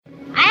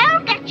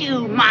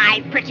you,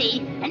 my pretty,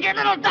 and your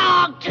little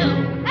dog,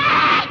 too.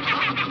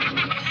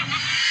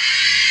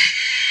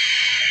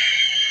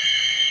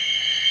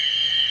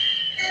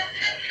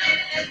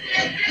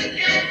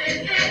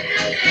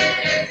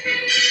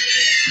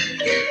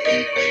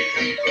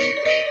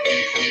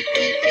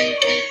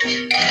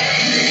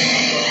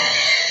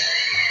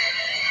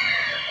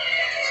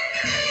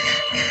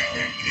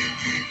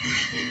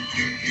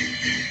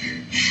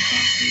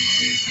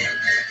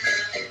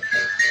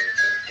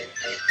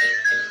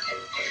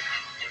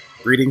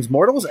 Greetings,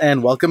 mortals,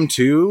 and welcome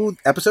to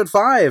episode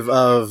 5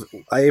 of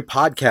A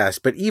Podcast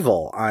But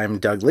Evil. I'm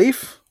Doug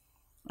Leaf.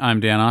 I'm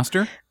Dan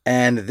Oster.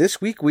 And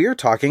this week we are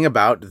talking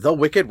about The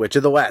Wicked Witch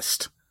of the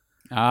West.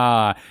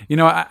 I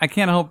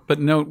can't help but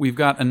note we've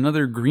got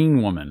another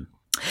green woman.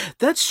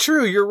 That's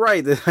true, you're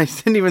right. I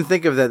didn't even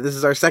think of that. This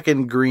is our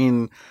second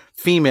green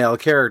female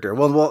character.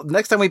 Well,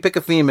 next time we pick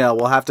a female,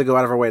 we'll have to go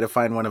out of our way to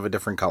find one of a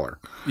different color.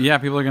 Yeah,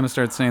 people are going to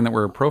start saying that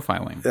we're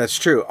profiling. That's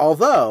true,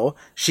 although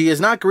she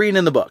is not green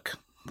in the book.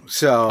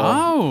 So,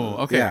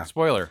 okay. Yeah.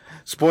 Spoiler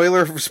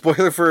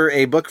for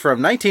a book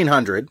from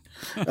 1900.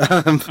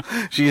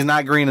 She's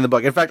not green in the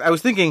book. In fact, I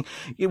was thinking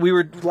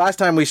last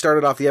time we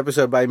started off the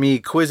episode by me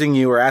quizzing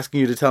you or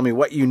asking you to tell me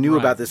what you knew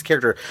about this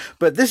character.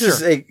 But this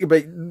is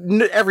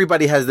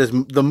everybody has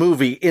the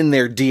movie in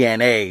their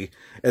DNA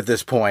at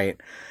this point.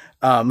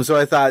 So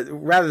I thought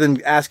rather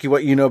than ask you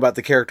what you know about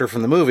the character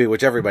from the movie,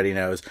 which everybody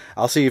knows,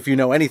 I'll see if you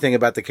know anything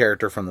about the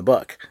character from the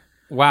book.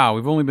 Wow,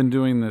 we've only been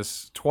doing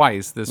this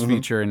twice, this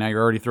feature, and now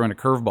you're already throwing a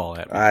curveball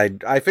at me.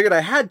 I figured I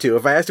had to.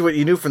 If I asked you what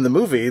you knew from the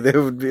movie, it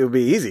would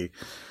be easy.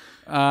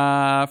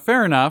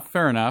 Fair enough.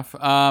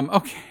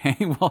 Okay,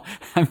 well,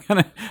 I'm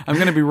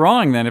gonna be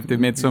wrong then if they've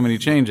made so many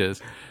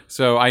changes.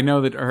 So I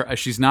know that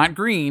she's not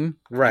green.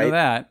 Right.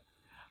 I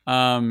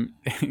know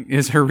that.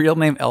 Is her real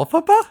name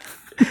Elphaba?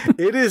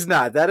 It is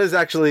not. That is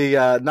actually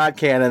not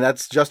canon.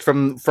 That's just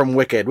from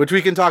Wicked, which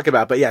we can talk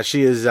about. But yeah,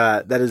 she is.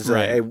 That is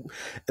right.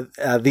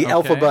 The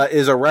Elphaba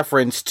is a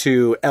reference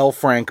to L.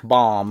 Frank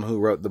Baum, who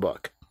wrote the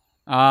book.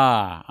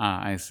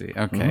 I see.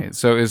 Okay,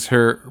 So is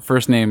her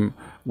first name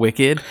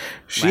Wicked?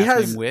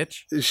 Name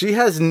Witch? She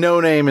has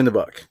no name in the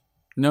book.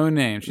 No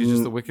name. She's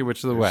just the Wicked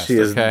Witch of the West. She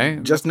is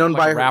just known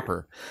by her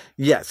rapper.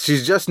 Yes,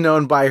 she's just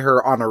known by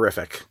her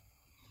honorific.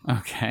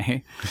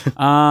 Okay.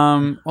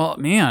 Well,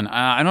 man,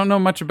 I don't know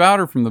much about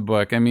her from the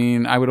book. I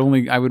mean, I would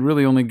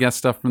really only guess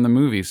stuff from the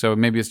movie. So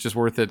maybe it's just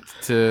worth it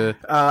to.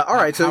 All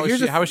right. So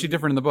how is she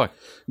different in the book?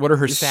 What are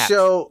her stats?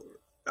 So,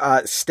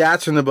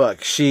 stats from the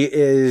book. She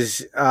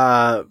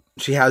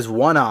has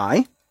one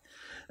eye.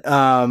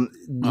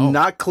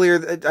 Not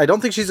clear. I don't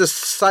think she's a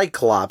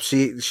cyclops.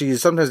 She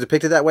is sometimes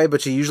depicted that way,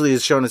 but she usually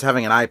is shown as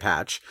having an eye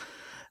patch.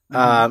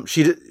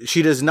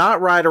 She does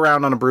not ride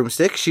around on a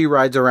broomstick. She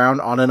rides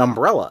around on an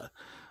umbrella.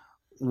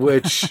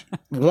 Which,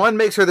 one,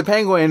 makes her the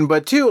penguin,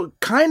 but two,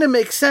 kind of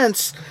makes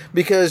sense,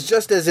 because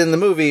just as in the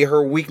movie,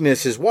 her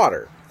weakness is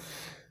water.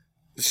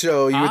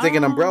 So you would think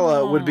an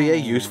umbrella would be a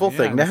useful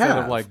thing to have.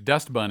 Instead of like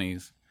dust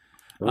bunnies.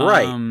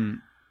 Right.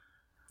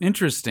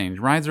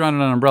 Interesting. Rides around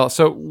on an umbrella.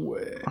 So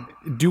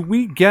do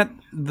we get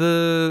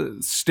the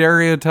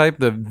stereotype,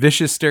 the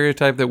vicious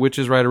stereotype that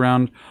witches ride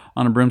around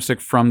on a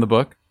broomstick from the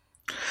book?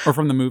 Or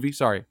from the movie?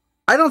 Sorry.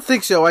 I don't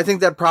think so. I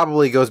think that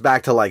probably goes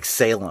back to like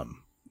Salem.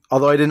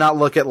 Although I did not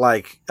look at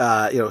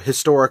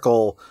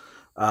historical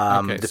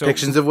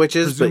depictions of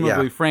witches, presumably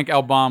but yeah, Frank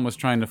L. Baum was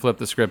trying to flip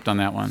the script on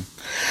that one.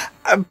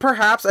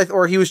 Perhaps,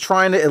 or he was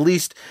trying to at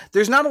least.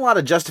 There's not a lot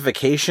of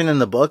justification in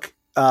the book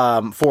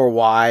for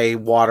why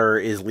water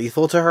is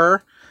lethal to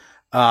her.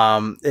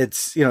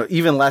 It's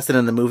even less than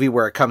in the movie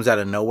where it comes out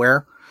of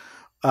nowhere.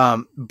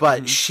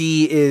 But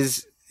she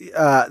is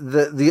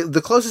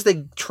the closest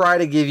they try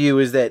to give you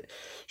is that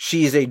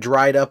she's a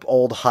dried up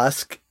old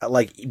husk,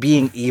 like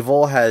being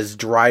evil has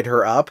dried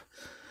her up.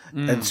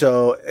 And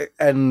so,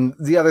 and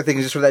the other thing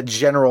is just for that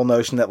general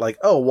notion that like,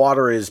 oh,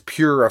 water is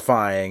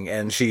purifying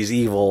and she's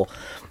evil.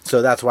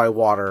 So that's why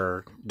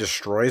water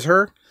destroys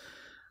her.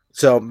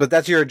 So, but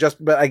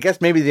but I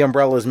guess maybe the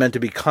umbrella is meant to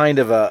be kind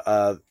of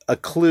a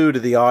clue to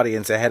the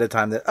audience ahead of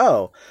time that,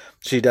 oh,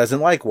 she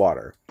doesn't like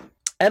water.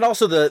 And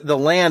also the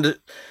land.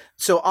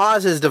 So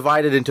Oz is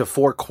divided into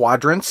 4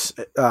 quadrants,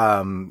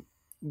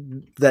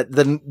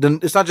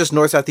 it's not just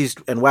north, south,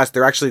 east, and west.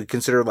 They're actually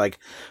considered like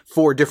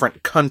 4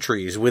 different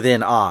countries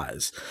within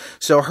Oz.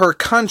 So her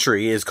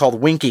country is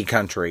called Winky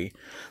Country,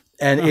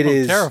 and it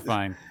is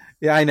terrifying.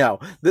 Yeah, I know.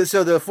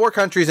 So the 4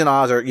 countries in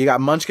Oz you got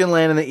Munchkin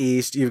Land in the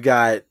east, you've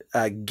got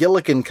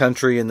Gillikin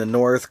Country in the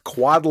north,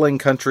 Quadling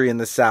Country in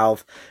the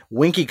south,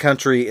 Winky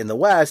Country in the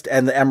west,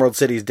 and the Emerald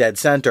City's dead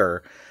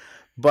center.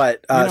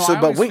 But I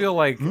always feel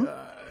like.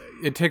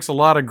 It takes a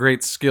lot of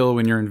great skill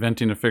when you're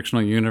inventing a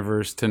fictional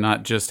universe to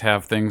not just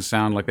have things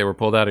sound like they were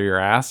pulled out of your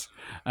ass.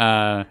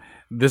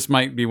 This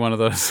might be one of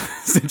those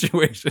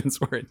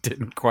situations where it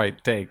didn't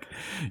quite take,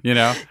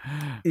 Yeah,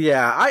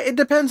 it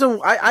depends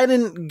on. I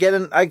didn't get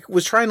in. I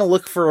was trying to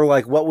look for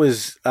like what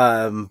was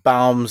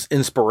Baum's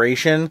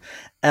inspiration,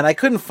 and I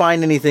couldn't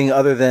find anything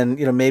other than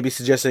maybe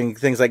suggesting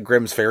things like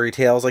Grimm's fairy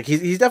tales. Like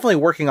he's definitely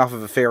working off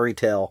of a fairy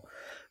tale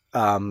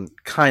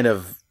kind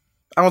of,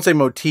 I won't say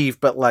motif,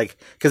 but like,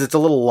 because it's a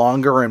little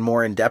longer and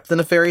more in depth than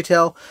a fairy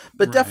tale,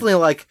 but definitely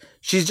like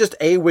she's just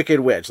a wicked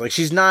witch. Like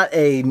she's not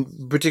a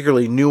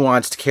particularly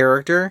nuanced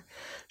character.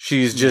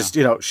 She's just,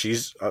 she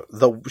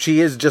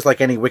is just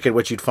like any wicked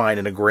witch you'd find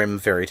in a grim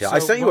fairy tale. So I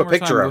sent you a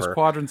picture of her. Those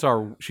quadrants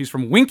are, she's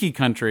from Winky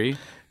Country.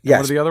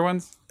 Yes. What are the other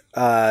ones?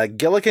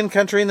 Gilligan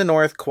Country in the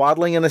north,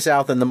 Quadling in the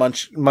south, and the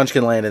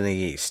Munchkin Land in the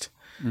east.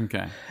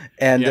 Okay.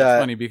 And it's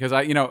funny because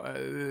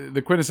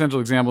the quintessential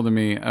example to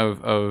me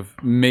of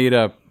made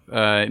up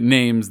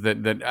names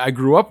that I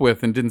grew up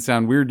with and didn't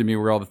sound weird to me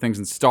were all the things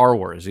in Star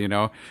Wars,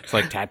 It's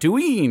like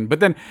Tatooine. But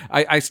then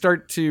I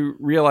start to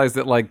realize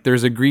that like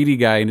there's a greedy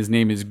guy and his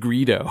name is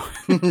Greedo.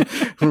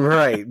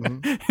 Right.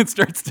 It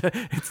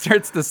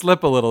starts to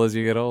slip a little as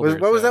you get older.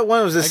 What was that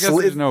one? I guess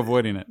there's no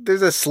avoiding it.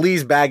 There's a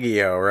Sleaze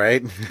Baggio,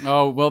 right?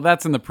 Oh, well,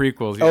 that's in the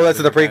prequels. Oh, that's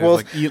in the prequels?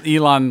 Like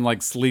Elon, like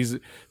Sleaze.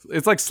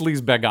 It's like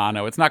Sleaze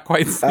Bagano. It's not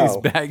quite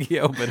Sleaze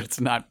Baggio, but it's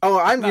not. Oh,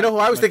 who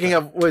I was thinking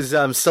of was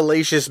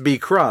Salacious B.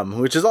 Crumb,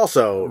 which is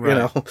also,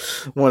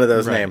 one of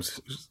those names.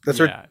 That's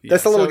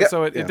that's a little.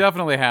 So it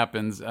definitely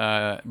happens,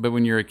 but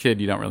when you're a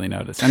kid, you don't really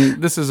notice.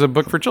 And this is a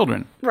book for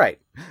children, right?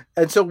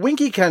 And so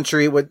Winky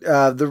Country,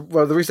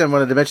 the reason I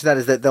wanted to mention that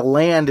is that the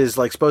land is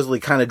like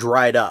supposedly kind of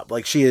dried up.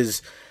 Like she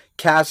has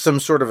cast some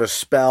sort of a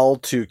spell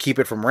to keep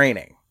it from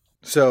raining.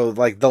 So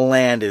like the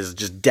land is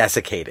just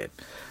desiccated.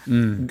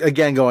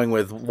 Again, going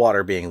with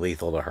water being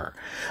lethal to her.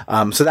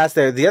 So that's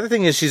there. The other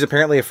thing is she's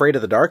apparently afraid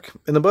of the dark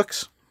in the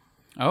books.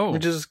 Oh,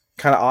 which is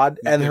kind of odd.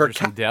 And her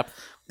depth.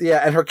 Yeah,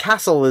 and her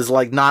castle is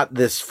like not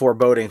this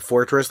foreboding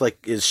fortress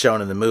like is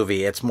shown in the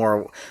movie. It's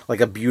more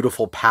like a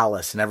beautiful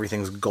palace and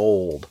everything's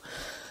gold.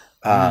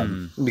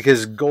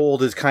 Because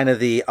gold is kind of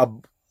the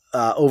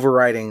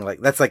overriding, like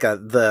that's like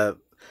the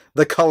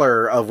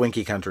color of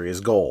Winky Country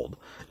is gold.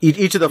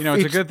 Each of the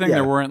it's a good thing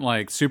there weren't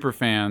like super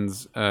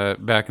fans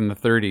back in the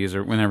 30s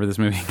or whenever this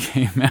movie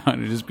came out.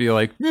 It'd just be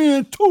like,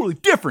 man, totally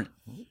different.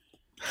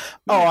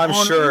 Oh, I'm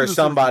sure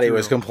somebody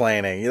was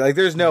complaining. Like,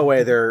 there's no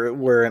way there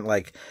weren't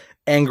like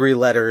angry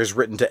letters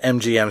written to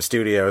MGM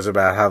Studios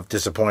about how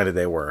disappointed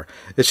they were.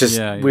 It's just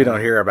we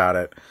don't hear about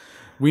it.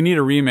 We need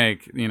a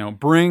remake.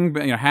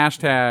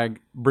 Hashtag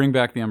bring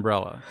back the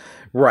umbrella.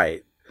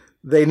 Right.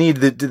 They need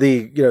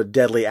the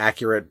deadly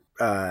accurate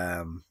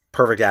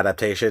perfect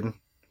adaptation.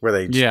 Where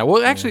they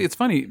well, actually, it's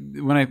funny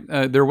when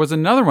there was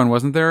another one,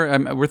 wasn't there?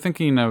 We're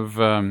thinking of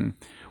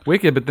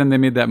Wicked, but then they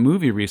made that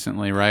movie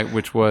recently, right?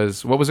 Which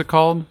was, what was it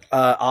called?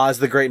 Oz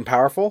the Great and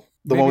Powerful,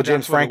 the one with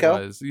James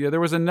Franco. Yeah, there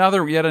was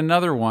yet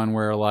another one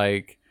where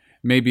like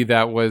maybe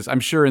that was. I'm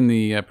sure in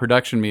the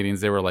production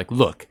meetings they were like,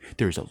 "Look,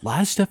 there's a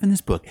lot of stuff in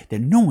this book that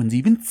no one's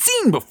even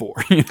seen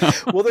before."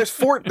 Well,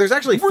 there's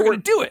actually we're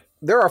going to do it.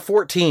 There are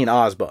 14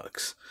 Oz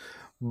books.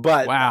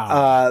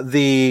 But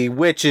the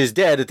witch is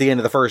dead at the end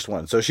of the first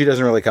one, so she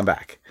doesn't really come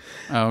back.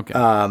 Oh,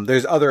 okay.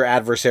 There's other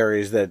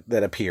adversaries that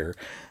appear,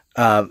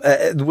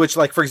 which,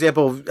 like, for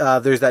example,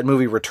 there's that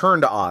movie Return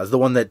to Oz, the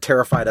one that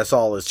terrified us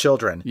all as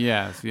children.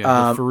 The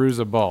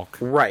Firuza Balk.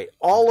 Right.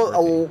 A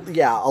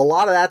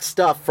lot of that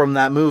stuff from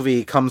that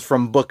movie comes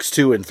from books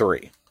 2 and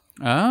 3.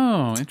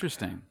 Oh,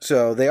 interesting.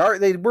 So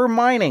they were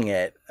mining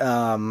it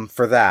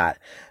for that.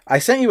 I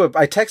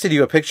texted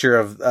you a picture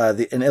of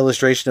an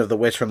illustration of the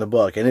witch from the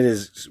book, and it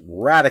is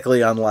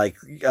radically unlike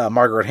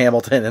Margaret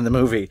Hamilton in the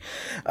movie.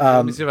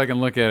 Let me see if I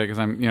can look at it because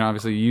I'm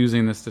obviously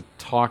using this to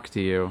talk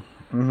to you.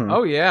 Mm-hmm.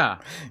 Oh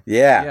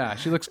yeah.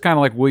 She looks kind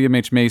of like William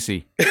H.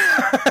 Macy.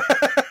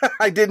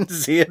 I didn't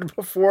see it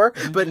before,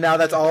 but now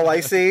that's all I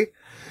see.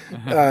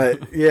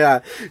 And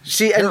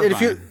she's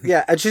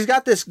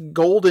got this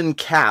golden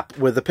cap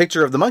with a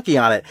picture of the monkey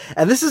on it,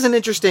 and this is an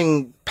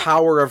interesting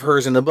power of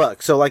hers in the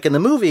book. So like in the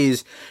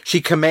movies, she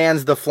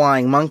commands the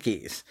flying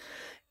monkeys.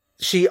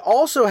 She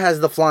also has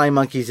the flying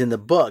monkeys in the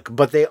book,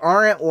 but they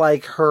aren't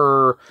like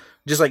her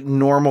just like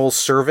normal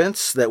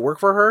servants that work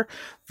for her.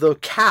 The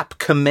cap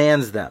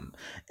commands them,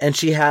 and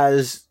she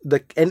has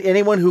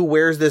anyone who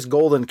wears this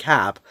golden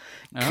cap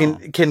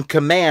can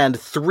command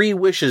 3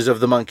 wishes of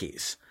the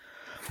monkeys.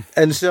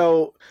 And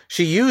so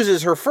she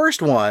uses her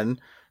first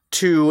one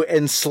to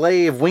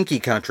enslave Winky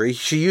Country.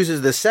 She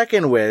uses the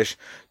second wish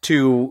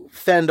to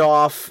fend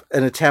off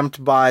an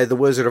attempt by the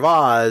Wizard of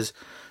Oz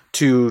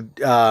to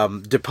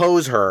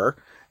depose her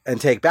and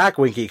take back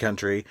Winky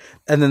Country.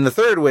 And then the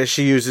third wish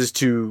she uses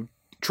to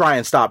try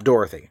and stop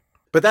Dorothy.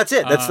 But that's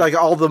it. That's like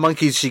all the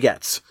monkeys she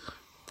gets.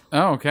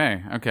 Oh,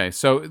 okay.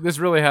 So this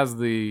really has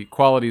the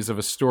qualities of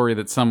a story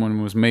that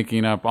someone was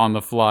making up on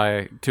the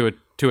fly to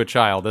a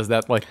child. Is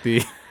that like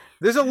the...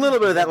 There's a little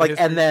bit of that, like,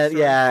 and then.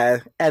 Yeah,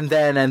 and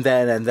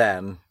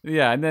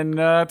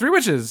then 3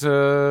 wishes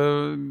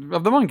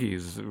of the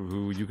monkeys,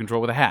 who you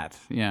control with a hat.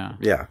 Yeah.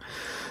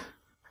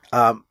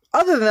 Other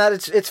than that,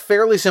 it's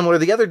fairly similar.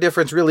 The other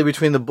difference, really,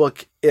 between the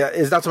book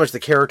is not so much the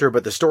character,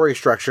 but the story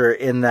structure.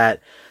 In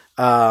that,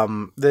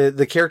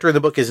 the character in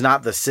the book is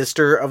not the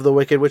sister of the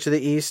Wicked Witch of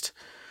the East,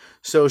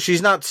 so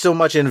she's not so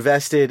much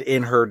invested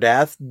in her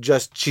death.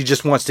 She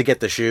just wants to get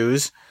the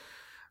shoes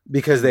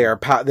because they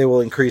will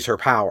increase her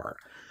power.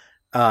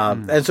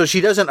 And so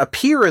she doesn't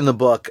appear in the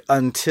book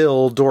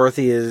until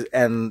Dorothy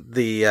and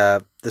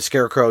the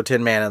Scarecrow,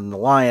 Tin Man, and the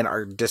Lion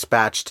are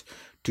dispatched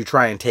to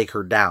try and take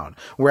her down.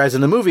 Whereas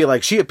in the movie,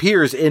 like, she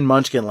appears in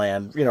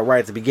Munchkinland, right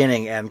at the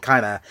beginning and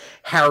kind of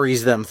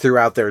harries them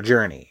throughout their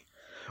journey,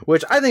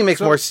 which I think makes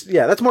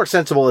that's more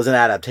sensible as an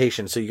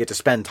adaptation. So you get to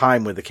spend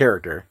time with the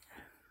character.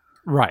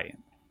 Right.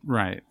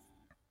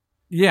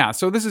 Yeah.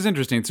 So this is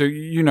interesting. So,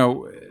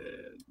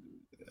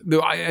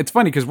 it's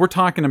funny because we're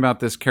talking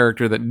about this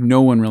character that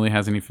no one really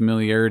has any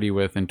familiarity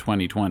with in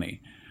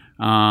 2020.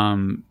 We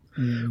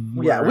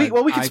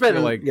could spend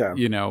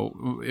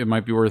it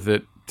might be worth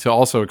it to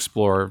also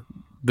explore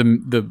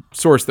the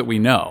source that we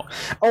know.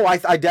 Oh,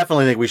 I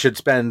definitely think we should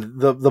spend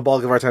the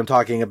bulk of our time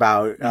talking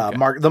about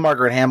the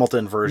Margaret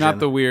Hamilton version, not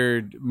the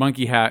weird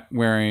monkey hat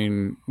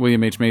wearing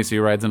William H. Macy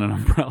who rides in an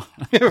umbrella.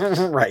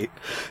 Right,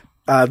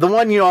 the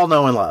one you all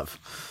know and love.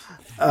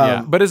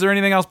 But is there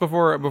anything else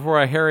before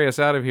I harry us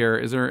out of here?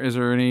 Is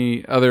there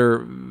any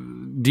other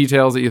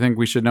details that you think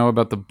we should know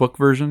about the book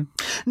version?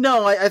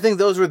 No, I think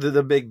those were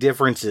the big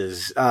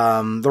differences.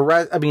 The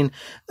rest, I mean,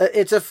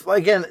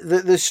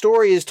 the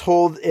story is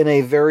told in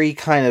a very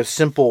kind of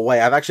simple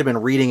way. I've actually been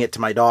reading it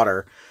to my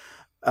daughter,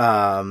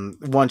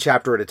 one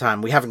chapter at a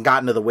time. We haven't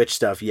gotten to the witch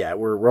stuff yet.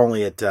 We're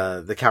only at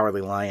the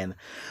Cowardly Lion.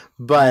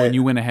 But when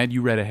you went ahead,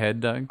 you read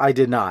ahead, Doug? I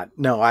did not.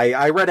 No,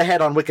 I read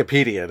ahead on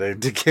Wikipedia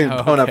to get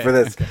up for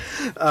this.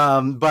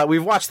 Okay. But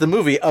we've watched the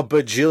movie a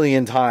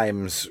bajillion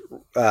times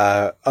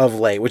of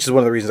late, which is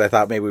one of the reasons I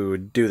thought maybe we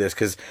would do this,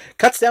 because it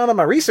cuts down on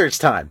my research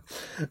time.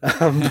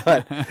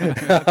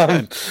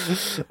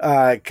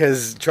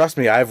 Because trust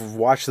me, I've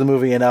watched the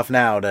movie enough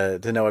now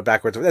to know it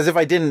backwards, as if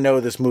I didn't know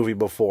this movie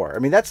before. I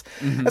mean, that's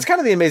kind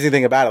of the amazing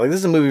thing about it. Like,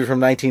 this is a movie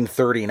from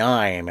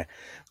 1939.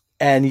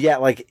 And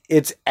yet, like,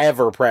 it's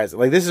ever present.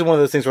 Like, this is one of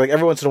those things where, like,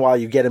 every once in a while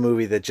you get a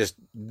movie that just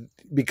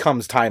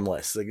becomes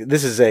timeless. Like,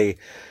 this is a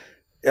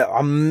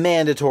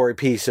mandatory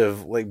piece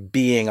of, like,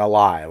 being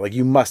alive. Like,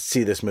 you must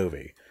see this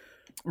movie.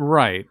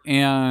 Right.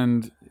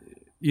 And,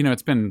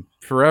 it's been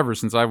forever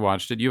since I've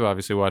watched it. You've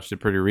obviously watched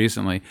it pretty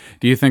recently.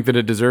 Do you think that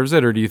it deserves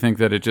it, or do you think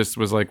that it just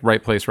was, like,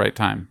 right place, right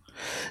time?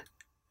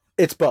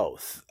 It's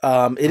both.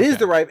 It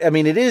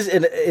is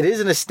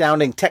an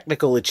astounding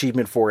technical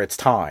achievement for its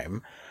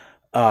time.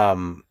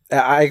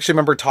 I actually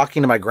remember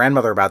talking to my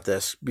grandmother about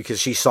this because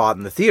she saw it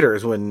in the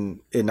theaters in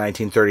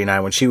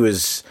 1939 when she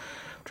was,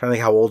 I'm trying to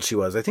think how old she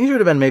was. I think she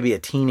would have been maybe a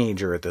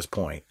teenager at this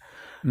point,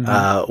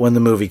 when the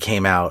movie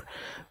came out.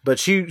 But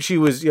she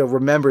was,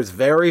 remembers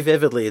very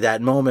vividly that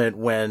moment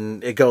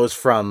when it goes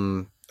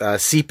from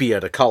sepia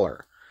to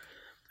color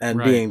and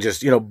being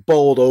just,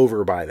 bowled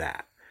over by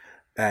that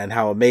and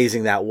how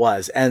amazing that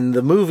was. And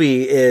the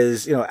movie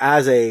is,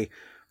 as a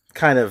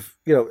kind of,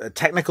 a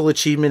technical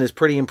achievement, is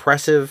pretty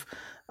impressive.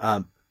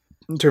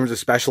 In terms of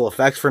special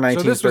effects for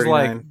 1939. So this was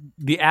like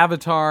the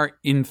Avatar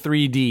in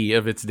 3D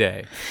of its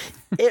day.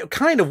 It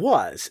kind of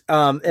was.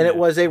 It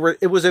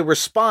was a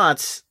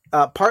response,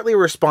 partly a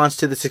response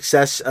to the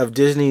success of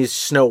Disney's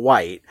Snow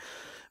White,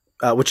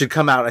 which had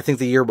come out, I think,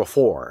 the year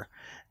before.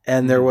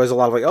 And there was a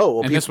lot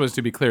of this was,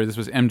 to be clear, this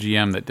was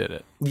MGM that did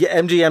it. Yeah,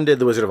 MGM did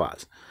The Wizard of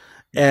Oz.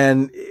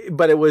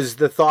 But it was,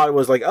 the thought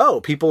was like,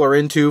 people are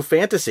into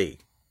fantasy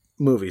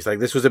movies. Like,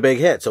 this was a big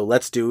hit, so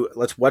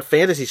what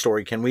fantasy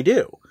story can we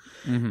do?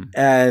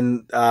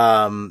 And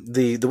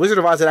the Wizard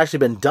of Oz had actually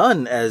been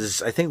done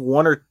as, I think,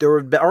 there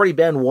had already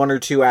been one or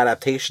two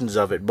adaptations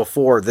of it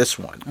before this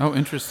one. Oh,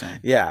 interesting.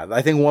 Yeah,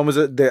 I think one was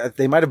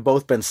they might have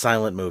both been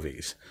silent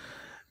movies.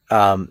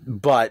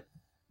 But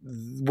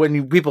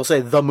when people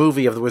say the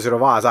movie of the Wizard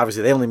of Oz,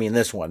 obviously they only mean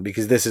this one,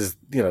 because this is,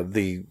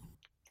 the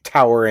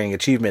towering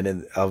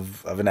achievement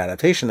of an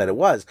adaptation that it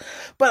was.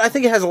 But I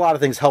think it has a lot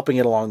of things helping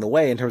it along the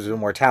way in terms of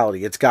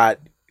immortality. It's got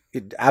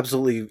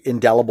absolutely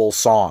indelible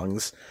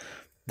songs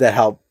that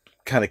help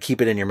kind of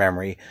keep it in your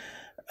memory.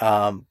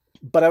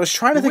 But I was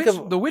trying to think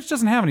of... The witch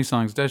doesn't have any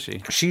songs, does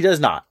she? She does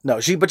not.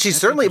 No,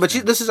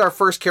 this is our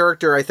first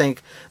character, I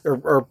think,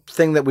 or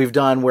thing that we've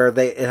done where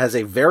it has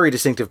a very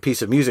distinctive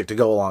piece of music to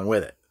go along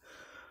with it.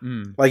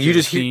 Like, you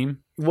just hear...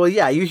 Well,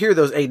 yeah, you hear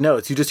those 8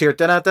 notes. You just hear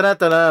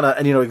da-da-da-da-da-da,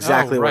 and you know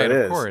exactly what it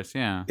is. Of course,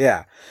 yeah.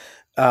 Yeah.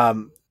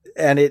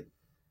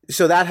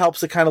 So that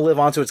helps it kind of live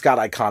on. So it's got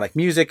iconic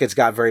music. It's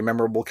got very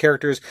memorable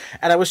characters.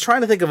 And I was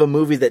trying to think of a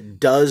movie that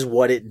does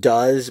what it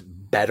does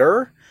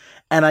better,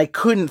 and I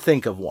couldn't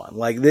think of one.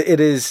 Like, it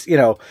is,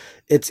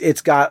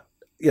 it's got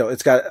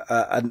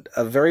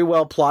a very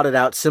well plotted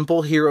out,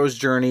 simple hero's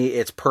journey.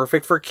 It's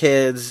perfect for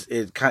kids.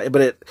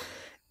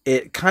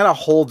 It kind of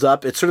holds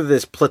up. It's sort of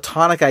this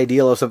platonic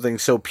ideal of something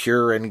so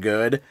pure and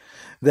good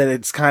that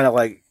it's kind of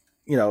like,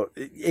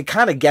 it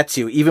kind of gets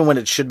you, even when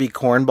it should be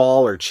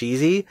cornball or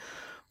cheesy.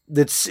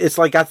 It's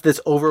like got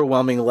this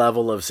overwhelming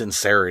level of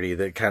sincerity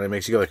that kind of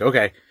makes you go like,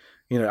 okay,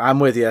 I'm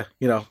with you,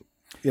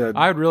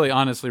 I'd really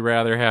honestly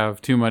rather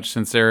have too much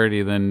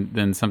sincerity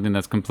than something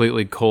that's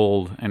completely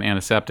cold and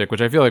antiseptic,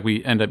 which I feel like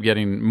we end up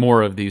getting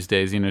more of these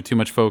days. Too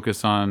much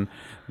focus on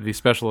the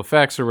special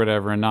effects or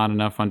whatever, and not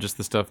enough on just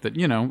the stuff that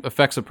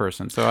affects a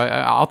person. So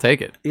I'll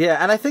take it.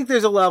 Yeah, and I think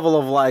there's a level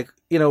of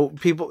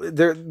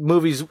their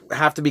movies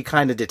have to be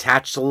kind of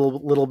detached a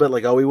little bit.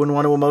 Like, oh, we wouldn't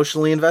want to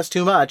emotionally invest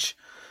too much.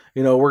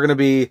 We're going to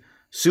be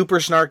super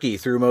snarky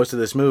through most of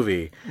this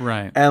movie,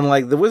 right? And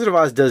like The Wizard of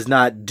Oz does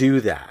not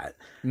do that.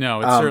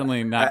 No, it's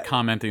certainly not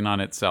commenting on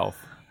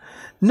itself.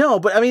 No,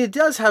 but I mean, it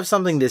does have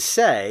something to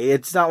say.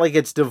 It's not like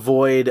it's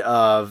devoid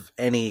of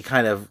any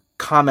kind of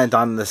comment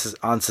on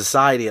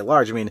society at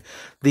large. I mean,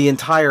 the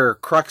entire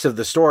crux of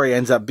the story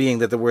ends up being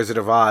that the Wizard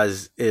of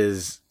Oz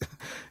is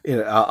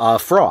a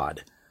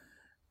fraud.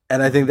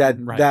 And I think that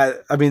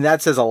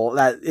that says a lot.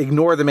 That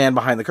ignore the man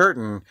behind the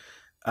curtain.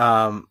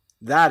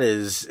 That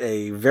is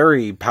a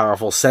very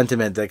powerful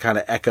sentiment that kind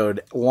of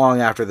echoed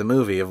long after the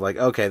movie of like,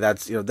 okay,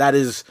 that's that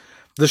is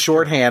the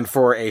shorthand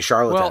for a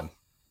charlatan. Well,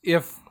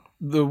 if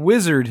the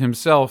wizard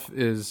himself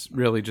is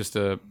really just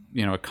a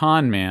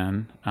con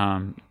man,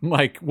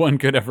 like one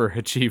could ever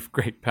achieve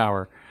great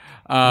power,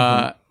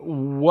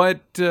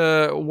 what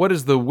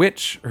does the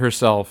witch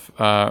herself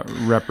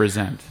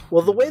represent?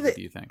 Well, the way that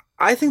do you think?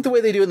 I think the way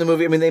they do in the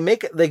movie, I mean,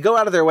 they go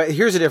out of their way.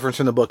 Here's the difference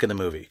from the book and the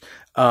movie.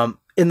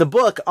 In the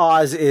book,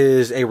 Oz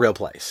is a real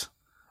place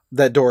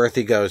that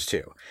Dorothy goes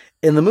to.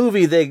 In the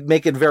movie, they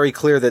make it very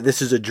clear that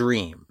this is a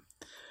dream,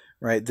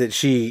 right? That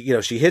she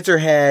hits her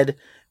head,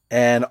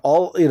 and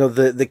all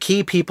the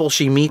key people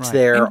she meets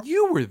there. And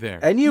you were there.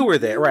 And you were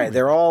there, right?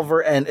 They're all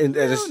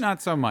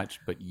not so much,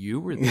 but you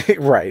were there,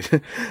 right?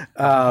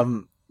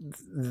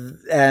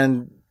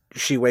 And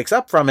she wakes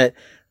up from it.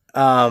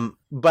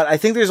 But I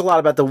think there's a lot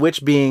about the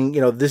witch being,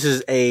 this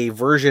is a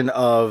version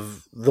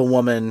of the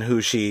woman who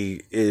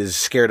she is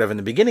scared of in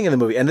the beginning of the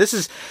movie. And this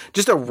is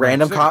just a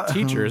random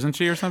teacher, isn't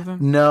she, or something?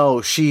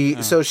 No,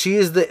 so she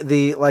is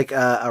the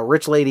a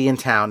rich lady in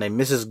town named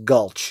Mrs.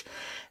 Gulch.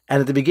 And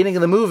at the beginning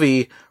of the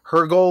movie,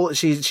 her goal,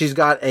 she's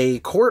got a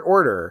court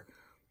order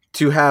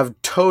to have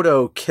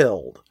Toto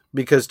killed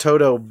because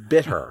Toto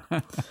bit her.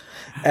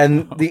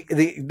 And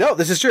no,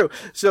 this is true.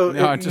 So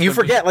you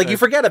forget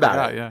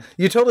about it. Yeah.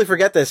 You totally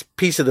forget this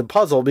piece of the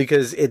puzzle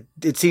because it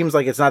seems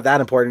like it's not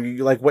that important.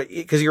 You like what,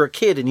 because you're a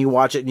kid and you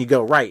watch it and you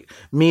go, right,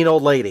 mean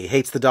old lady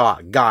hates the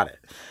dog. Got it.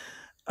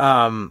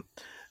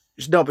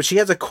 No, but she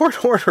has a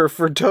court order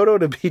for Toto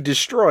to be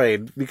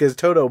destroyed because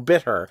Toto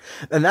bit her.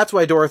 And that's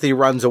why Dorothy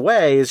runs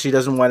away, is she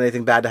doesn't want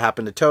anything bad to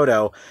happen to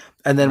Toto.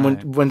 And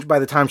then when by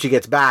the time she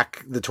gets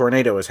back, the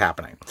tornado is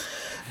happening.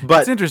 But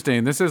it's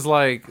interesting. This was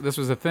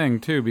a thing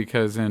too,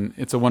 because in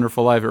It's a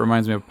Wonderful Life, it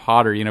reminds me of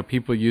Potter,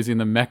 people using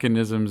the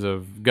mechanisms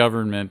of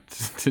government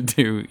to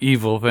do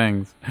evil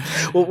things.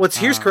 Well, what's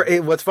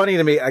funny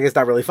to me, I guess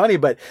not really funny,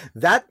 but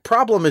that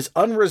problem is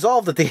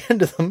unresolved at the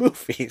end of the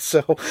movie.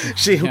 So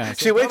she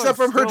wakes up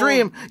from her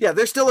dream. Yeah,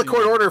 there's still a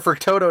court order for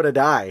Toto to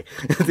die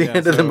at the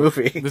end of the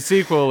movie. The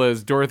sequel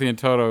is Dorothy and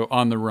Toto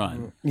on the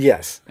run.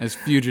 Yes. As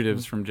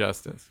fugitives from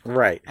justice.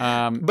 Right.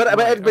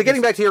 But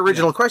getting back to your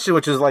original question,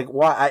 which is like,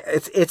 why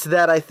it's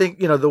that I think,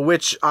 the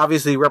witch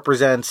obviously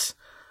represents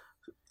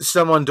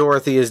someone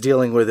Dorothy is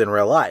dealing with in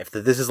real life.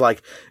 That this is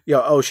like,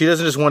 she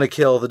doesn't just want to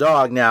kill the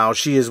dog now.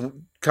 She is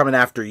coming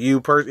after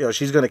you.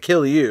 She's going to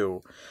kill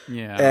you.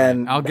 Yeah.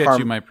 And I'll get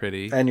you, my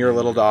pretty. And your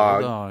little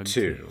dog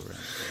too. Right.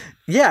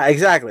 Yeah,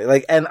 exactly.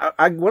 Like, and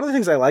one of the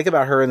things I like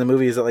about her in the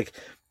movie is that, like,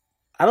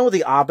 I don't know what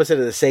the opposite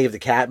of the save the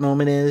cat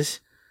moment is.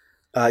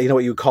 What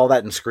you would call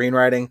that in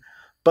screenwriting.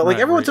 But like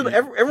every once in a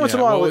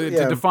while,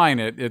 to define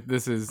it,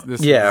 this is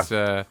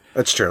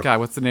that's true. God,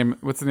 what's the name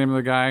of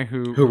the guy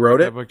who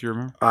wrote it? That book? Do you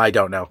remember? I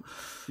don't know.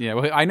 Yeah,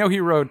 well, I know he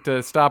wrote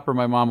 "Stop or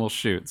My Mom Will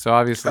Shoot." So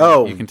obviously,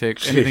 you can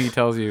take anything he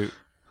tells you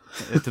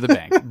to the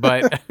bank.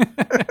 But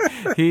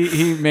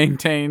he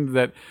maintained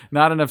that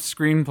not enough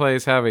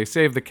screenplays have a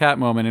save the cat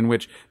moment in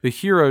which the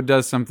hero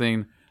does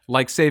something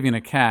like saving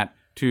a cat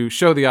to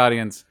show the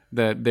audience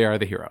that they are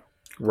the hero.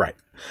 Right.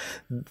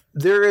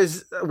 There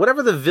is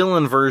whatever the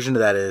villain version of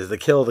that is, the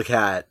kill the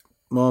cat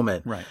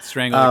moment. Right.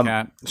 Strangle the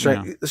cat.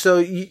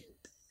 So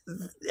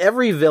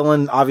every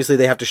villain, obviously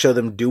they have to show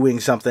them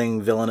doing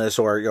something villainous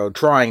or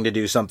trying to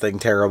do something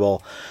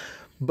terrible.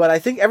 But I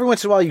think every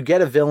once in a while you get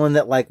a villain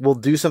that like will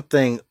do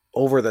something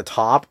over the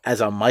top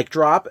as a mic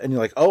drop, and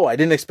you're like, oh, I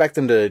didn't expect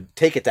them to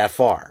take it that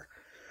far.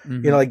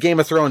 Mm-hmm. Like Game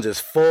of Thrones is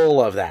full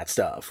of that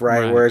stuff,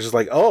 right? Where it's just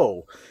like,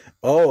 oh,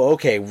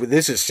 okay,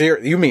 this is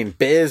serious. You mean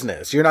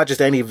business. You're not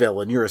just any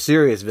villain. You're a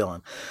serious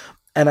villain.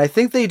 And I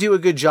think they do a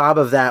good job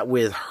of that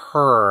with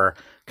her,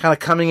 kind of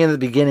coming in at the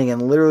beginning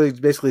and literally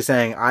basically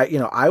saying,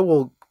 I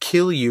will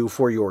kill you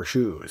for your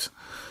shoes.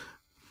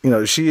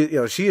 She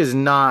is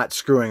not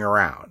screwing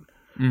around.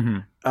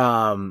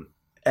 Mm-hmm.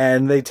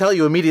 And they tell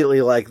you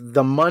immediately, like,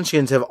 the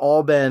Munchkins have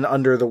all been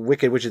under the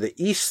Wicked Witch of the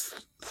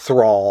East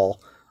thrall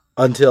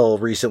until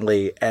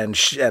recently, and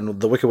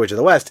the Wicked Witch of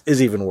the West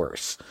is even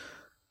worse.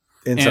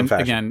 In some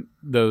fashion. Again,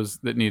 those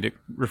that need a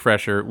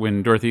refresher,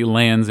 when Dorothy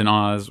lands in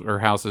Oz, her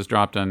house is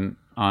dropped on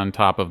on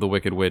top of the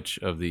Wicked Witch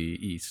of the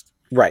East,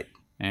 Right.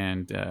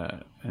 and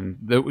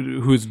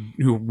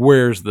who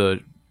wears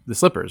the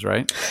slippers,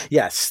 right?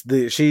 Yes,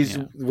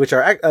 which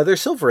are they're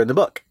silver in the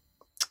book,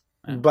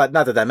 but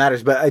not that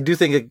matters. But I do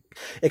think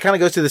it kind of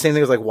goes to the same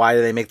thing as like, why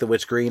do they make the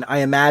witch green? I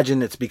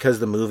imagine it's because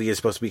the movie is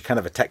supposed to be kind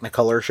of a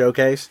Technicolor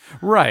showcase,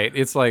 right?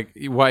 It's like,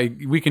 why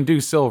we can do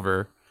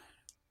silver,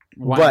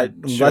 but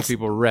show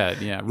people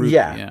red, ruby,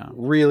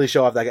 really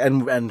show off that,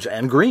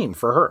 and green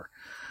for her.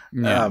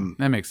 Yeah,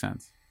 that makes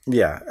sense.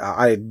 Yeah,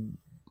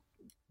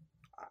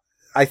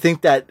 I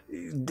think that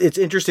it's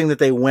interesting that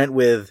they went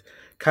with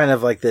kind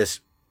of like this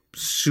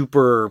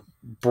super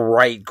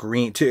bright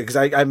green too, because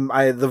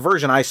the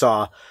version I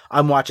saw,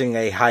 I'm watching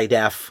a high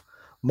def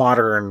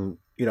modern,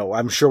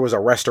 I'm sure was a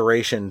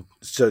restoration,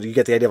 so you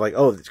get the idea of like,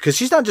 oh, because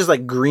she's not just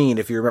like green,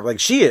 if you remember, like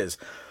she is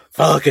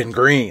fucking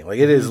green, like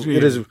it is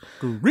green.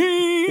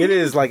 It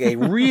is like a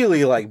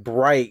really like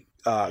bright,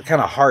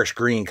 kind of harsh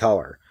green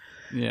color.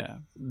 Yeah,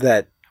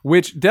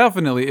 which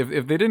definitely,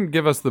 if they didn't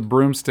give us the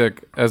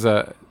broomstick as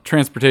a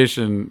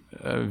transportation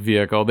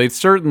vehicle, they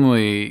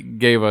certainly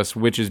gave us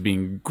witches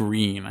being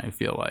green, I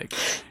feel like,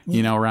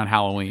 around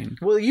Halloween.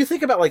 Well, you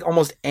think about like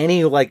almost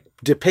any like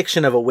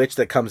depiction of a witch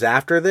that comes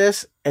after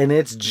this, and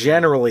it's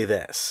generally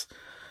this.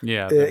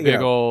 Yeah, the big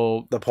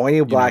old... The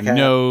pointy black hat.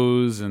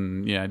 Nose,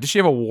 and does she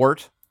have a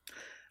wart?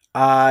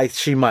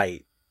 She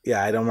might.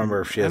 Yeah, I don't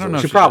remember if she has. I don't know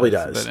she if probably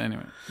does. But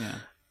anyway,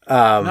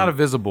 not a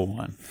visible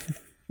one.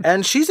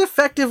 And she's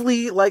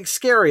effectively like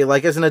scary.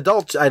 Like as an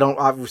adult, I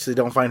obviously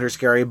don't find her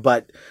scary,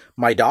 but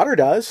my daughter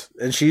does,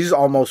 and she's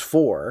almost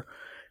 4.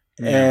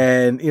 Yeah.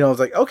 And it's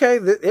like, okay,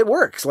 it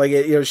works. Like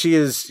she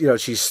is,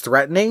 she's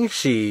threatening.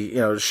 She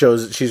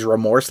shows she's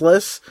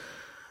remorseless.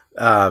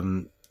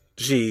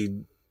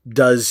 She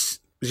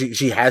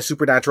has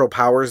supernatural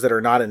powers that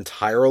are not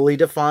entirely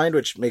defined,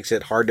 which makes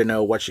it hard to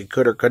know what she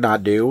could or could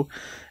not do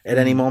at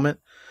any moment.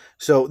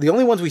 So the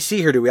only ones we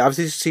see her do, we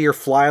obviously see her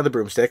fly on the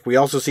broomstick. We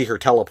also see her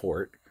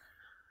teleport.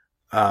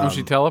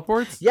 She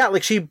teleports? Yeah,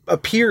 like she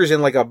appears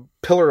in like a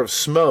pillar of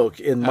smoke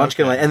in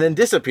Munchkinland, and then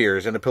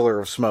disappears in a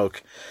pillar of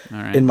smoke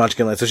in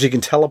Munchkinland. So she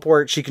can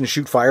teleport. She can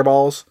shoot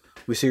fireballs.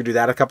 We see her do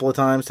that a couple of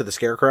times to the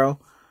Scarecrow.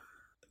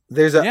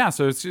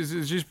 So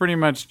she's pretty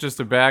much just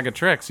a bag of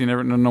tricks. You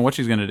never know what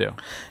she's going to do.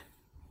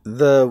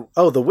 The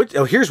witch.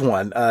 Oh, here's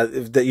one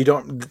that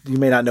you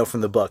may not know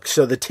from the book.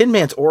 So the Tin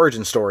Man's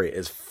origin story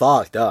is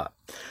fucked up.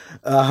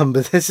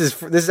 But this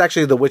is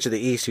actually the Witch of the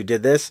East who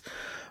did this.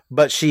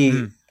 But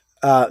she,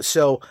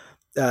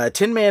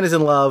 Tin Man is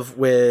in love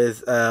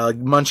with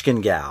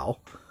Munchkin gal,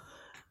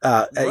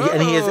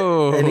 and he's a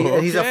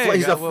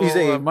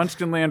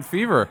Munchkinland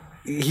fever.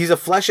 He's a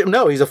flesh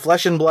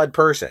and blood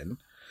person.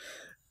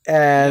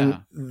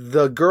 And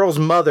the girl's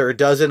mother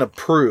doesn't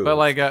approve. But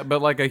like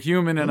a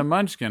human and a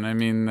munchkin. I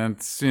mean,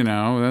 that's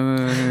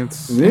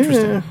it's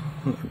interesting.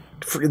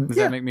 Does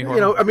that make me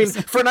horrible? I mean,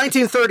 for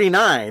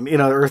 1939,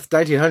 or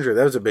 1900,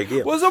 that was a big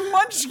deal. Was a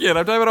munchkin.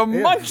 I'm talking about a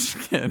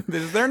munchkin.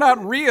 They're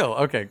not real.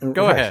 Okay,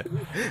 go ahead.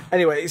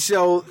 Anyway,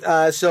 so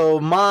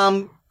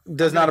mom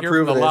does not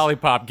approve of the this.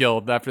 Lollipop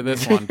Guild after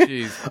this one.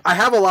 Jeez. I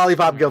have a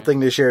Lollipop Guild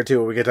thing to share too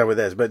when we get done with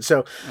this. But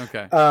so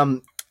okay.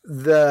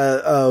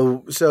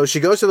 So she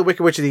goes to the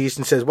Wicked Witch of the East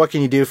and says, "What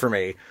can you do for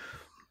me?"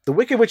 The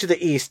Wicked Witch of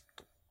the East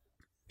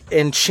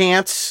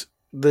enchants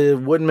the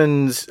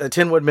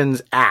Tin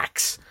Woodman's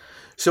axe,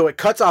 so it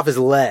cuts off his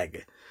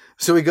leg.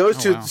 So he goes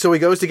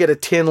to get a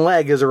tin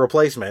leg as a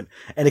replacement,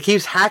 and it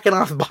keeps hacking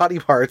off body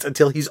parts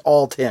until he's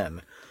all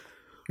tin.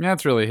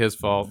 That's really his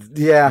fault.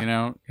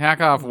 Yeah.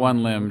 Hack off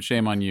one limb,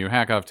 shame on you.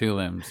 Hack off 2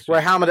 limbs.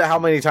 Right. How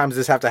many times does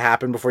this have to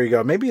happen before you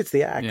go, maybe it's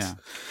the axe?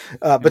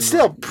 Yeah. But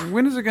still.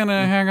 When is it going to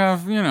hack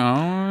off,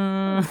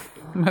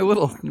 my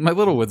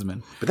little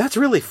woodsman? But that's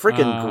really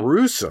freaking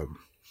gruesome.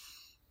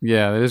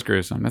 Yeah, that is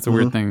gruesome. That's a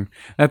weird thing.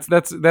 That's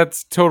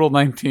total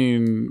early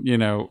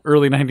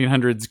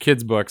 1900s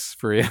kids books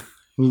for you.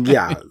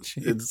 Yeah.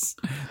 This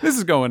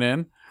is going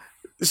in.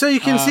 So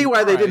you can see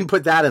why they didn't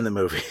put that in the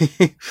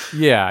movie.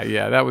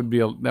 yeah, that would be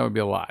a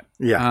lot.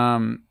 Yeah.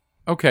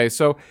 Okay,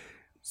 so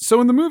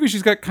in the movie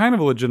she's got kind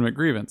of a legitimate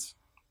grievance.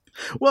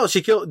 Well,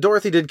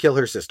 Dorothy did kill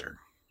her sister.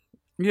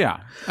 Yeah.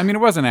 I mean, it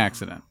was an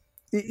accident.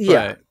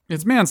 Yeah.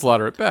 It's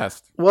manslaughter at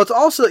best. Well, it's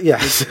also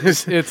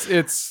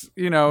it's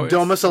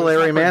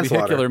domiciliary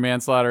manslaughter. Vehicular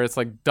manslaughter. It's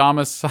like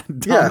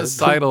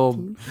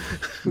domicidal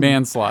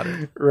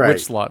manslaughter. Right.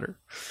 Witch slaughter.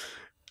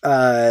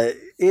 Well,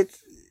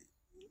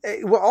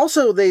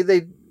 also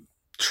they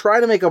try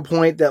to make a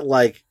point that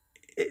like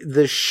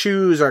the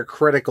shoes are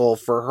critical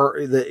for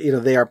her.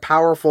 They are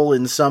powerful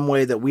in some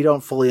way that we don't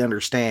fully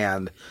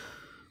understand.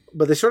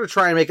 But they sort of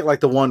try and make it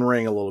like the One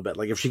Ring a little bit.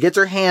 Like if she gets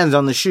her hands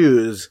on the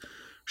shoes,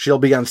 she'll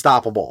be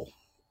unstoppable.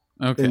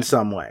 Okay. In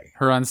some way.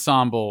 Her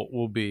ensemble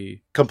will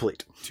be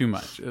complete. Too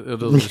much.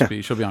 It'll just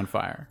be she'll be on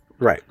fire.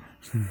 Right.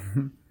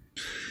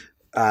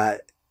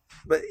 But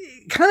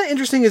kind of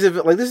interesting is if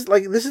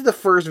this is the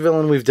first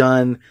villain we've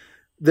done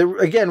that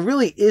again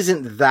really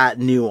isn't that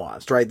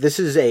nuanced, right? This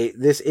is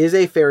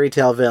a fairy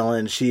tale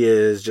villain. She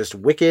is just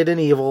wicked and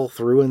evil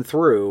through and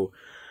through.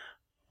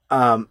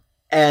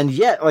 And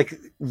yet, like,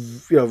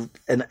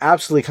 an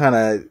absolutely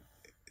kind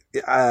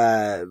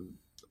of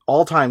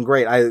all-time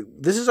great.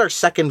 This is our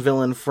second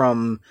villain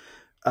from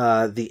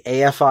the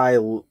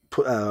AFI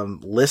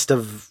list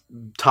of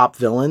top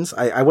villains.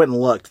 I went and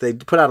looked. They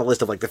put out a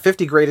list of like the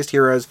 50 greatest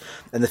heroes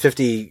and the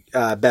 50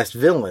 best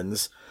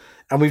villains.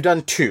 And we've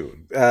done 2.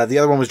 The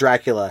other one was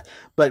Dracula.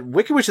 But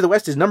Wicked Witch of the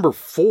West is number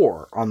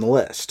 4 on the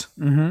list.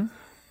 Mm-hmm.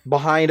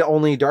 Behind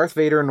only Darth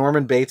Vader,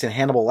 Norman Bates, and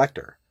Hannibal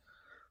Lecter.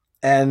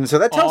 And so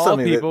that tells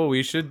something. All people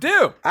we should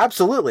do.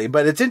 Absolutely.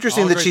 But it's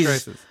interesting that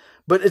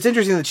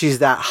she's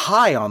that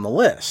high on the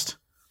list.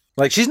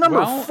 Like, she's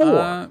number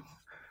 4.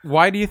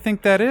 Why do you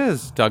think that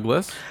is,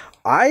 Douglas?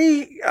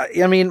 I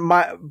mean,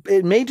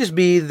 it may just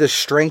be the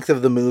strength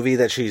of the movie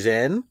that she's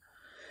in.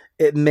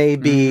 It may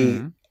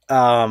be,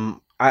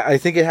 I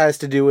think it has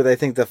to do with,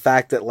 the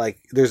fact that, like,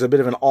 there's a bit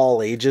of an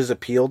all ages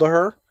appeal to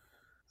her.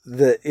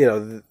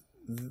 That,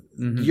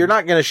 you're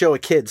not going to show a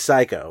kid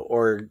Psycho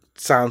or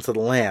Silence of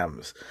the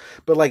Lambs,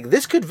 but like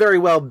this could very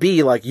well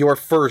be like your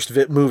first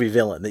movie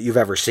villain that you've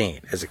ever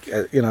seen,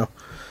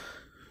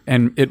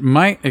 And it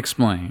might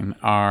explain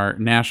our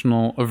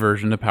national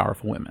aversion to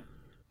powerful women.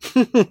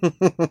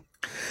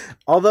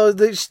 Although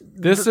this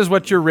is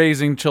what you're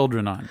raising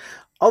children on.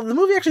 Oh, the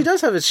movie actually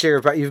does have its share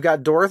of. You've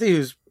got Dorothy,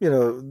 who's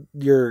your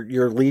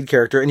lead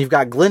character, and you've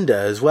got Glinda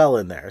as well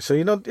in there. So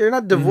you're not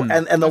and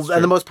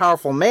the most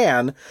powerful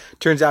man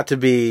turns out to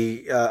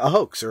be a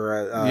hoax or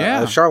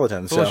a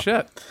charlatan. Full of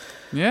shit.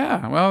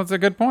 Yeah, well, it's a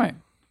good point.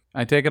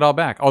 I take it all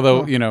back.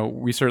 Although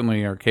we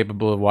certainly are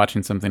capable of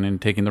watching something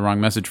and taking the wrong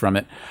message from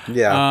it.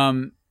 Yeah.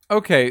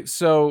 Okay,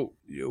 so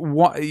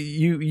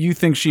you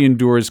think she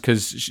endures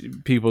because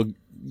people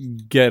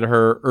get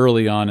her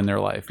early on in their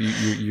life.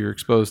 You're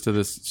exposed to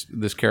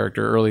this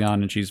character early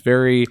on, and she's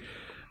very,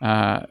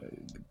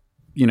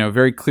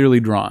 very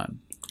clearly drawn.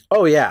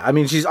 Oh yeah, I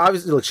mean, she's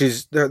obviously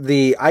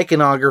the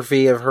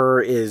iconography of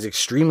her is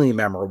extremely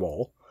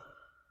memorable.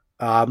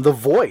 The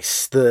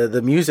voice,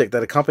 the music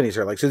that accompanies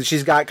her, like, so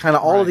she's got kind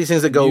of all of these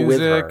things that go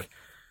with her.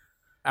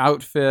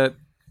 Outfit,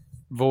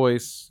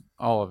 voice,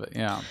 all of it.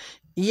 Yeah.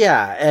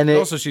 Yeah, and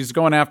also she's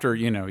going after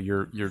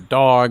your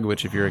dog,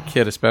 which if you're a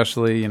kid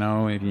especially,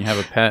 if you have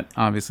a pet,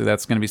 obviously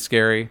that's going to be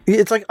scary.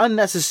 It's like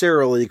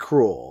unnecessarily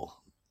cruel,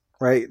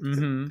 right?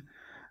 Mm-hmm.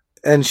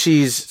 And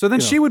she's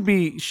she would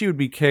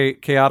be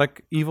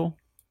chaotic evil.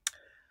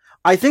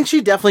 I think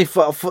she definitely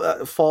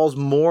falls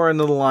more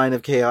into the line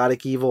of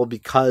chaotic evil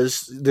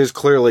because there's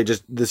clearly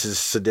this is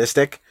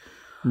sadistic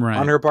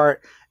on her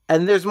part.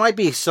 And there might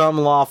be some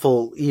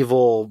lawful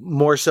evil,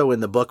 more so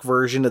in the book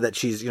version, that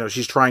she's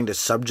trying to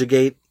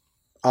subjugate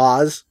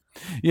Oz.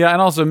 Yeah,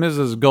 and also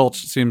Mrs.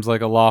 Gulch seems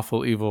like a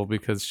lawful evil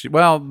because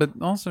but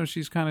also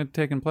she's kind of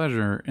taking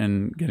pleasure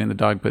in getting the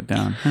dog put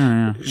down.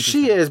 Yeah,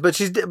 she is,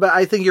 but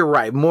I think you're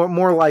right.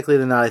 More likely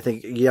than not, I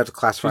think you have to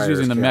classify her as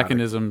using the chaotic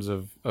mechanisms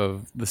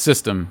of the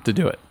system to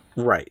do it.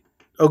 Right.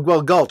 Oh,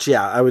 well, Gulch,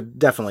 yeah, I would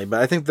definitely,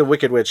 but I think the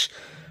Wicked Witch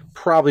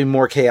probably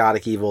more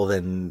chaotic evil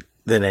than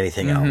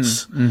anything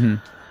else. Mm-hmm.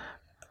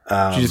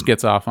 She just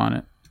gets off on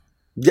it.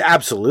 Yeah,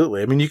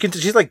 absolutely. I mean,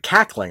 she's like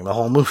cackling the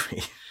whole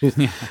movie.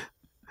 Yeah.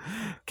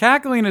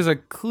 Cackling is a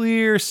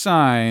clear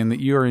sign that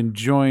you are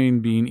enjoying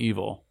being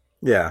evil.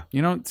 Yeah.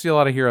 You don't see a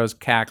lot of heroes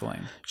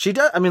cackling. She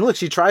does. I mean, look,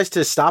 she tries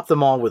to stop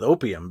them all with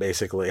opium,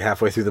 basically,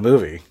 halfway through the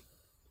movie.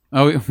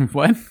 Oh,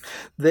 what?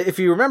 If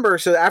you remember,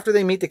 so after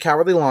they meet the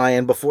Cowardly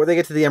Lion, before they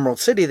get to the Emerald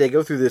City, they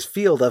go through this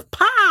field of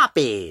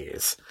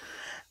poppies.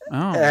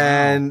 Oh,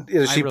 and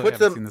wow. She I really puts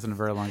them. Seen this in a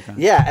very long time.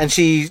 Yeah, and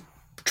she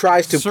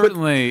tries to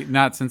certainly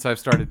not since I've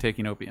started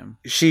taking opium.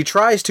 She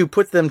tries to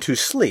put them to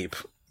sleep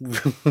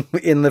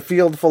in the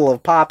field full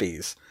of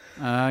poppies.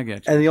 I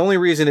get you. And the only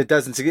reason it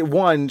doesn't,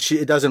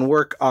 it doesn't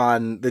work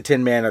on the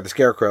Tin Man or the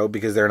Scarecrow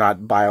because they're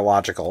not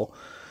biological.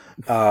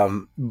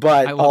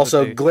 But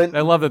also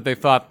I love that they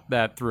thought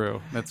that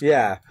through. That's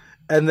yeah.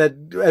 Cool. And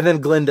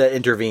then Glinda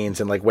intervenes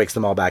and like wakes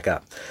them all back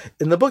up.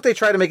 In the book, they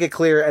try to make it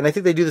clear, and I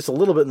think they do this a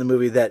little bit in the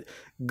movie, that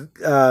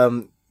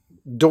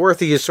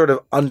Dorothy is sort of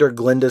under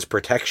Glinda's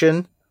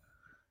protection,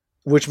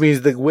 which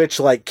means the witch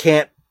like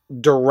can't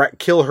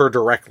kill her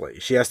directly.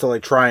 She has to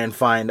like try and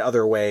find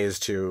other ways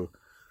to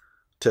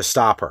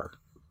stop her.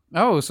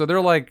 Oh, so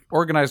they're like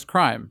organized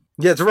crime.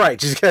 Yeah, that's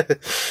right. She's got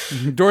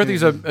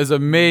Dorothy's a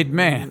made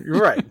man.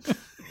 Right.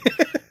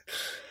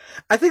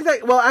 I think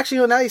that, well,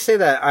 actually, now you say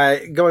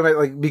that, going back,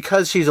 like,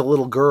 because she's a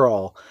little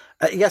girl,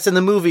 yes, in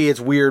the movie it's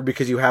weird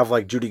because you have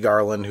like Judy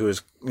Garland, who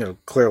is,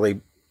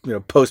 clearly,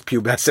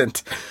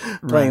 post-pubescent,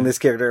 playing this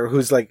character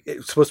who's like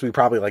supposed to be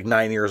probably like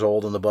 9 years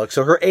old in the book.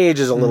 So her age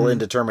is a little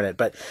indeterminate,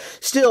 but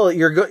still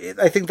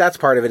I think that's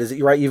part of it, is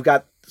that you've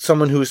got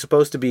someone who's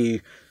supposed to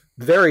be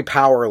very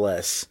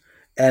powerless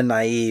and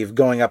naive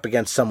going up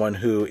against someone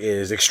who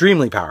is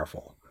extremely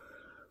powerful.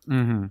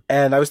 Mm-hmm.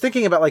 And I was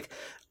thinking about like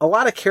a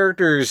lot of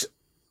characters,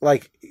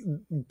 like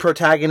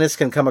protagonists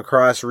can come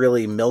across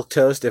really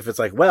milquetoast if it's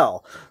like,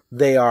 well,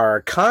 they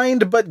are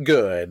kind but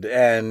good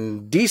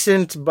and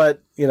decent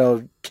but,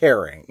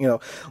 caring.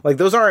 Like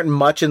those aren't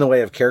much in the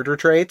way of character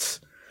traits.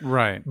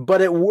 Right.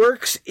 But it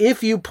works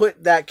if you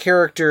put that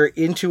character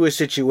into a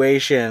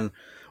situation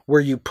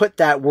where you put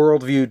that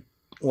worldview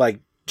like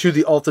to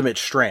the ultimate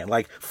strain.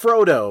 Like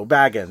Frodo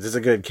Baggins is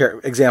a good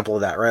example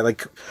of that, right?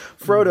 Like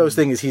Frodo's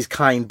thing is he's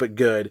kind but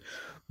good.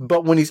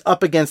 But when he's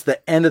up against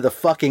the end of the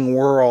fucking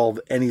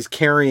world and he's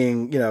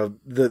carrying, you know,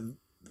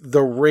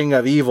 the ring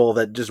of evil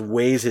that just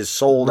weighs his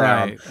soul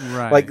down,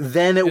 right. like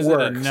then it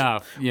works. It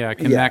enough? Yeah.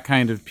 Can that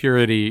kind of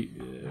purity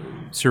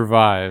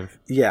survive?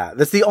 Yeah,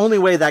 that's the only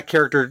way that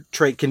character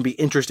trait can be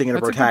interesting in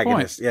a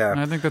protagonist. Yeah,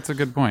 I think that's a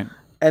good point.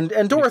 And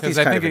Dorothy's because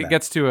I think it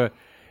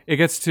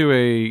gets to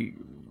a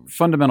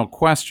fundamental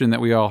question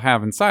that we all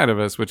have inside of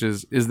us, which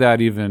is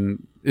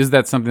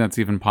that something that's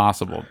even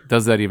possible?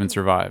 Does that even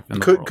survive in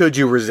the world? Could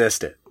you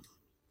resist it?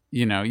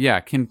 You know,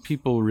 yeah. Can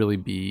people really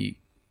be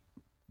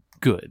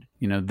good?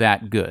 You know,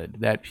 that good,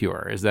 that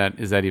pure? Is that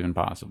even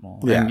possible?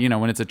 Yeah. And you know,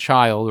 when it's a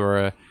child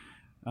or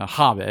a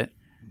hobbit,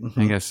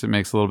 I guess it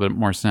makes a little bit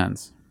more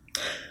sense.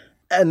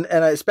 And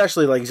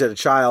especially, like you said, a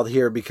child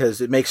here,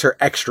 because it makes her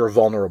extra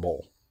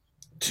vulnerable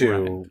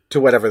to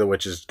whatever the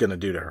witch is going to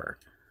do to her.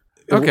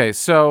 Okay,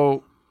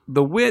 so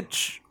the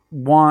witch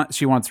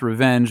wants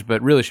revenge,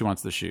 but really she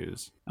wants the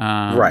shoes.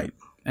 Right.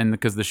 And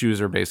because the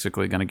shoes are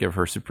basically going to give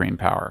her supreme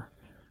power.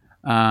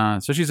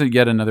 So she's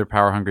yet another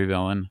power-hungry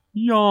villain.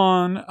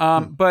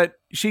 Yawn. But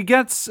she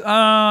gets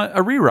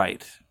a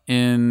rewrite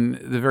in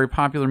the very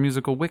popular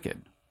musical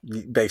Wicked.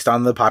 Based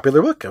on the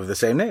popular book of the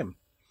same name.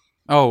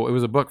 Oh, it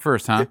was a book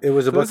first, huh? It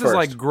was a book first. This is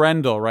like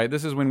Grendel, right?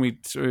 This is when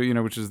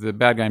which is the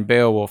bad guy in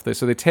Beowulf.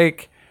 So they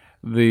take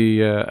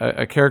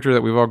a character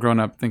that we've all grown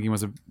up thinking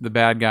was the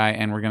bad guy,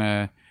 and we're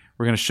gonna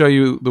show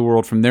you the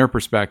world from their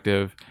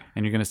perspective,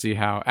 and you're gonna see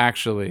how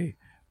actually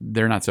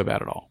they're not so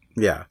bad at all.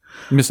 Yeah,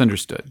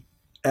 misunderstood.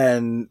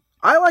 And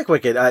I like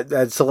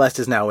Wicked. Celeste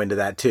is now into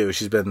that too.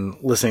 She's been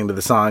listening to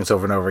the songs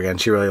over and over again.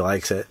 She really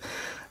likes it.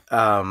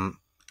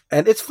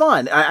 And it's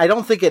fun. I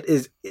don't think it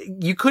is.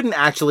 You couldn't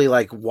actually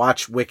like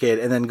watch Wicked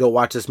and then go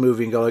watch this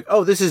movie and go like,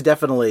 oh, this is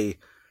definitely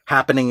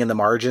happening in the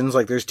margins.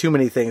 Like there's too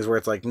many things where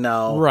it's like,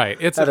 no. Right.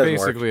 It's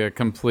basically a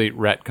complete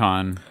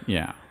retcon.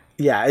 Yeah.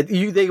 Yeah.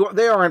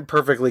 They aren't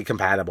perfectly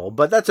compatible,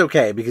 but that's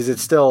okay because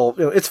it's still,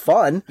 it's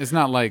fun. It's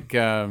not like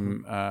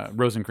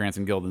Rosencrantz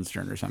and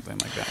Guildenstern or something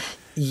like that.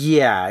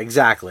 Yeah,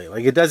 exactly.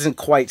 Like it doesn't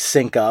quite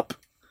sync up.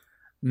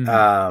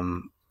 Mm-hmm.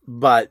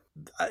 But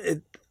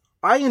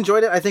I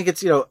enjoyed it. I think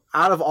it's,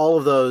 out of all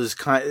of those,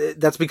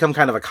 that's become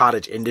kind of a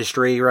cottage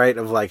industry, right?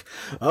 Of like,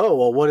 oh,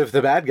 well, what if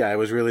the bad guy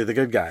was really the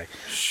good guy?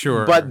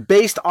 Sure. But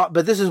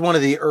but this is one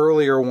of the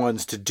earlier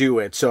ones to do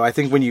it. So I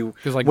think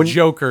when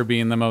Joker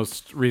being the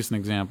most recent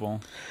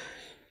example.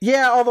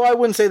 Yeah, although I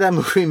wouldn't say that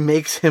movie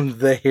makes him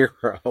the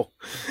hero.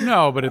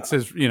 No, but it's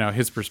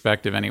his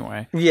perspective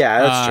anyway.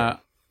 Yeah, that's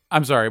true.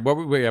 I'm sorry. What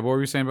were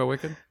you saying about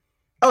Wicked?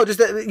 Oh, just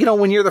that,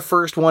 when you're the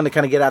first one to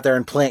kind of get out there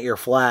and plant your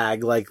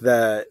flag, like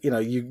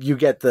you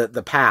get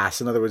the pass.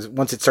 In other words,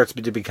 once it starts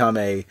to become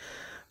a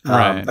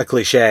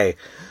cliche,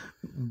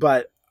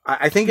 but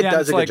I think it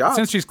does a good job.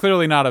 Since she's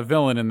clearly not a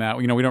villain in that,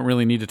 we don't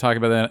really need to talk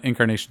about that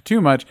incarnation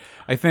too much.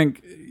 I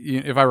think,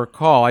 if I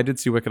recall, I did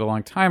see Wicked a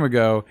long time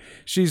ago.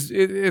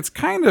 It's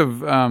kind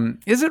of,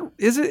 is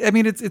it? I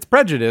mean, it's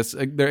prejudice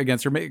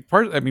against her.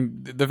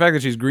 The fact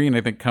that she's green,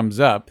 I think, comes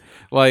up.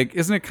 Like,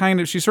 isn't it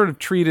kind of? She's sort of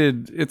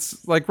treated.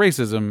 It's like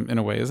racism in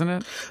a way, isn't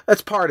it?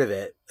 That's part of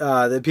it.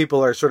 That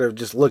people are sort of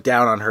just look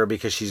down on her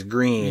because she's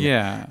green.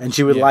 Yeah, and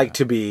she would like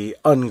to be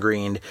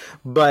ungreened,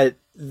 but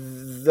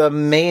the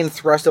main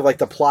thrust of like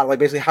the plot, like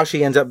basically how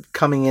she ends up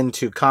coming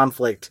into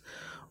conflict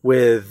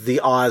with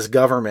the Oz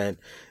government,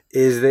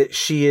 is that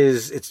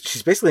she's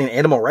basically an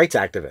animal rights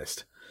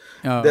activist.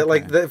 Oh,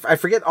 that I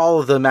forget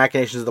all of the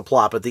machinations of the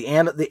plot, but the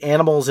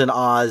animals in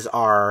Oz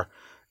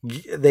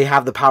they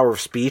have the power of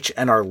speech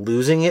and are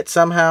losing it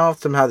somehow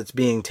that's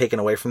being taken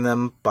away from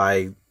them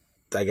by,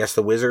 I guess,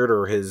 the wizard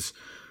or his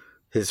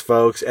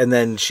folks, and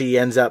then she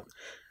ends up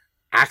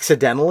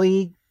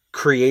accidentally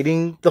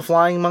creating the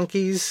flying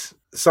monkeys,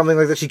 something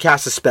like that. She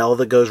casts a spell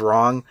that goes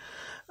wrong,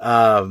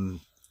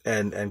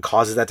 and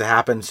causes that to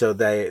happen. So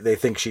they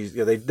think she's,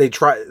 they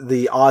try,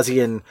 the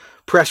Ozian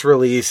press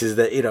release is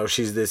that,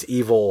 she's this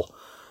evil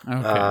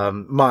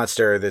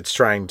monster that's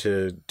trying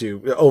to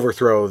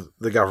overthrow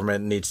the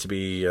government and needs to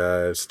be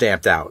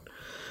stamped out.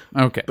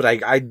 Okay. But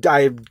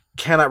I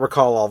cannot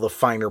recall all the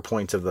finer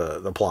points of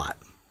the plot.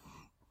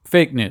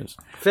 Fake news.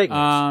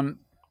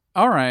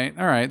 All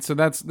right. So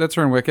that's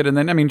her in Wicked, and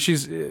then I mean,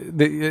 she's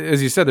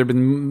as you said, there've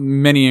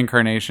been many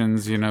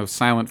incarnations.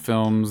 Silent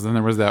films. Then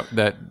there was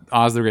that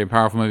Oz the Great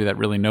Powerful movie that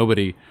really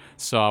nobody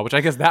saw, which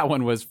I guess that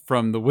one was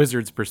from the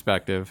wizard's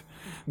perspective.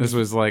 This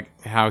was like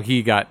how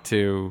he got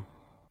to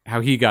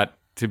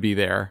be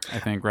there. I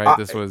think right.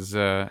 This was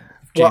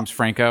James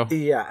Franco.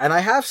 Yeah, and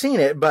I have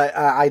seen it, but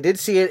I did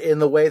see it in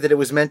the way that it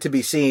was meant to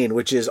be seen,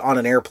 which is on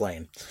an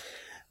airplane.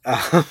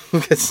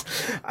 Because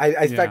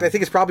in fact, I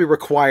think it's probably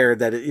required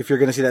that if you're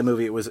going to see that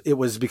movie, it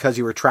was because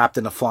you were trapped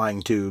in a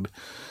flying tube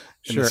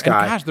in the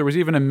sky. And gosh, there was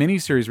even a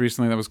miniseries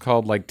recently that was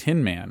called like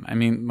Tin Man. I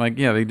mean, like,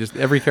 yeah,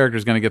 every character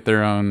is going to get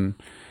their own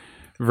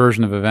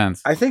version of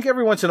events. I think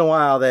every once in a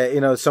while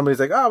that, somebody's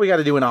like, oh, we got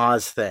to do an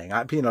Oz thing.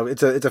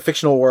 It's a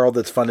fictional world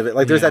that's fun of it.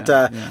 Like there's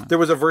there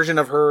was a version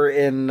of her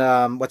in,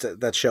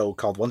 that show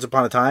called Once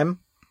Upon a Time.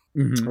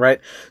 Mm-hmm. Right.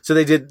 So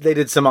they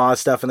did some Oz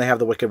stuff, and they have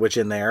the Wicked Witch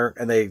in there,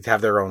 and they have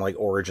their own like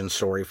origin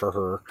story for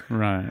her.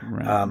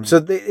 Right.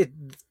 So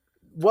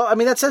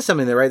that says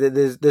something there, right?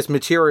 That this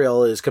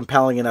material is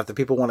compelling enough that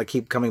people want to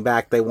keep coming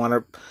back. They want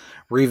to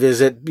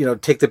revisit,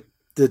 take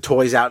the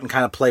toys out and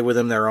kind of play with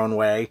them their own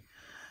way,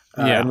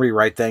 and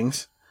rewrite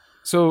things.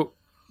 So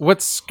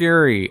what's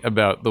scary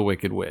about the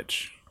Wicked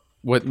Witch?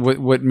 What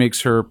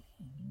makes her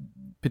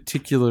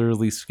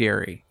particularly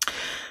scary?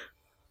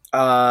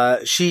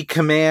 She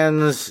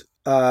commands,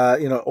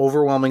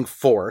 overwhelming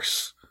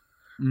force,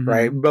 mm-hmm.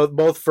 right?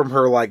 Both from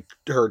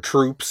her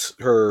troops,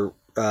 her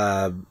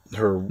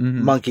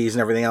mm-hmm. monkeys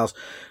and everything else.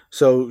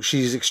 So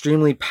she's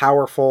extremely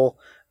powerful.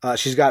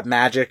 She's got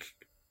magic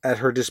at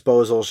her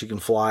disposal. She can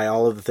fly,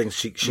 all of the things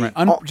she's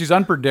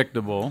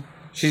unpredictable.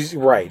 She's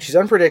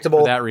unpredictable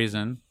for that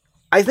reason.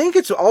 I think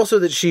it's also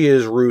that she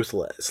is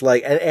ruthless.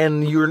 Like,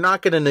 and you're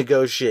not going to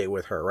negotiate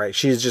with her, right?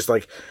 She's just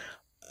like,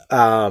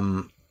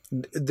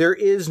 there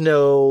is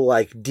no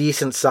like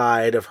decent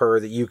side of her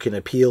that you can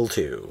appeal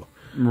to.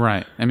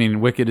 Right. I mean,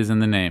 wicked is in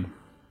the name.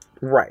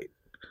 Right.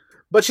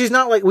 But she's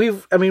not like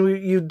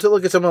you to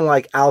look at someone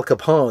like Al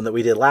Capone that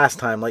we did last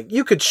time, like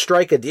you could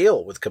strike a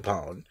deal with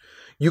Capone.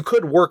 You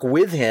could work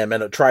with him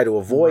and try to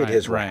avoid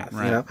his wrath,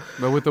 right.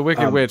 But with the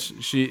Wicked Witch,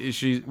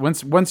 she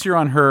once you're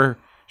on her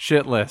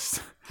shit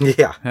list,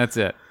 yeah, that's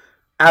it.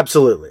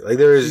 Absolutely. Like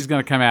she's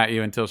going to come at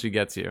you until she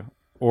gets you,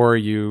 or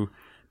you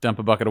dump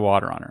a bucket of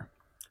water on her.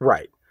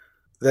 Right.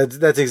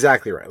 That's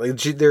exactly right. Like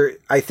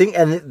I think,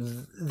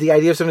 and the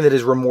idea of something that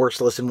is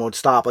remorseless and won't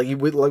stop. Like you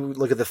would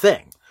look at The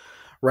Thing,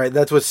 right?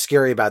 That's what's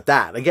scary about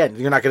that. Again,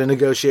 you're not going to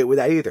negotiate with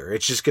that either.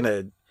 It's just going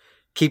to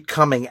keep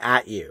coming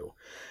at you.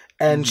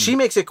 And she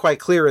makes it quite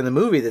clear in the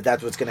movie that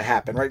that's what's going to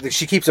happen, right? Like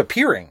she keeps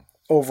appearing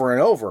over and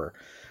over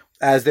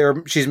as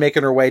she's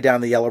making her way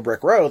down the yellow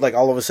brick road. Like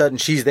all of a sudden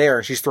she's there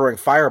and she's throwing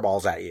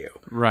fireballs at you.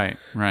 Right.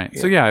 Yeah.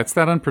 So yeah, it's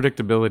that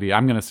unpredictability.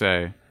 I'm going to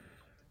say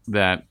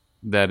that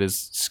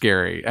is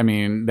scary. I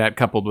mean, that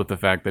coupled with the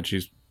fact that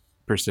she's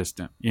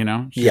persistent,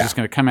 she's just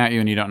going to come at you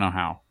and you don't know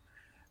how,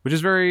 which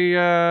is very,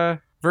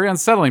 very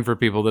unsettling for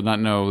people that not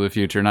know the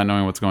future, not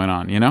knowing what's going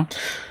on,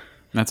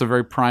 That's a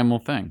very primal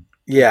thing.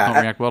 Yeah.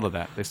 Don't react well to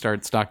that. They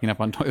start stocking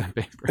up on toilet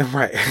paper.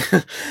 Right.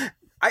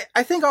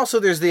 I think also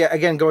there's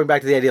again, going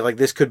back to the idea of like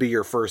this could be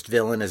your first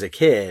villain as a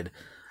kid.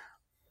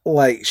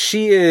 Like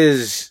she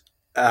is,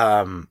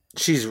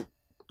 she's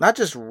not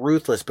just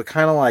ruthless, but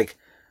kind of like,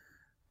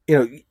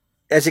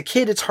 as a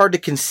kid, it's hard to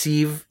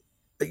conceive,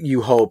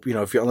 you hope,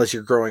 unless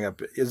you're growing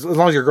up, as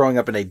long as you're growing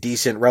up in a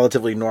decent,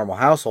 relatively normal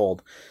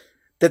household,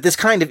 that this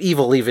kind of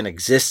evil even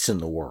exists in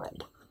the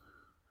world.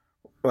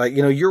 Like,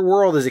 your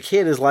world as a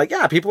kid is like,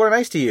 yeah, people are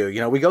nice to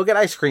you. We go get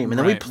ice cream and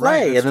then we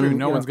play. And then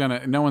no one's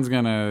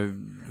gonna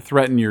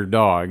threaten your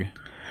dog.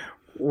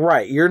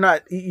 Right.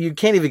 You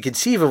can't even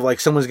conceive of like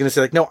someone's going to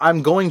say like, no,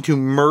 I'm going to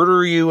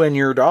murder you and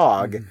your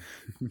dog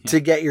to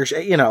get your,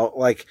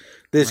 like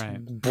this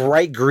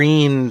bright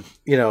green,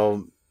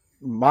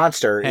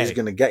 monster is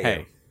going to get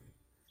you.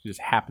 She just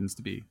happens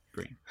to be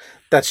green.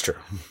 That's true.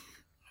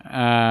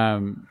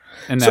 And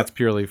that's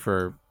purely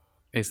for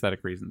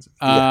aesthetic reasons.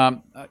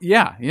 No,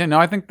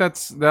 I think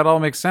that all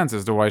makes sense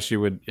as to why she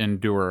would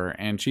endure.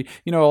 And she,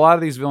 a lot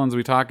of these villains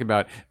we talk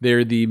about,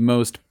 they're the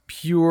most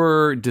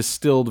pure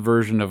distilled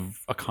version of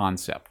a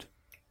concept.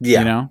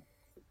 Yeah.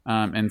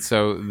 And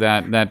so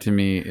that to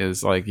me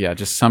is like,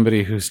 just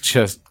somebody who's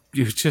just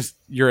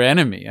your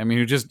enemy. I mean,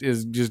 who just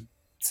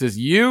says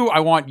I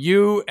want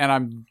you and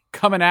I'm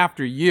coming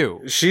after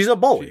you. She's a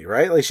bully,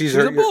 right? Like she's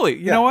a bully.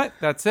 You know what?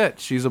 That's it.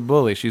 She's a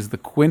bully. She's the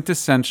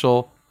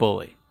quintessential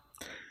bully.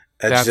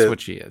 That's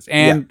what she is.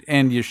 And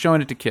you're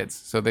showing it to kids.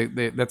 So they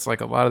that's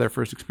like a lot of their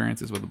first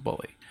experiences with a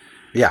bully.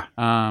 Yeah.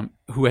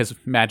 Who has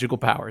magical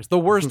powers. The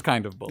worst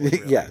kind of bully.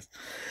 Really. Yes.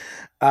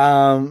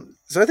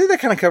 So I think that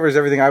kind of covers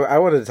everything I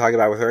wanted to talk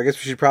about with her. I guess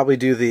we should probably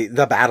do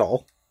the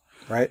battle,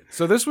 right?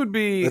 So this would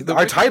be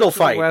our title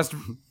fight. West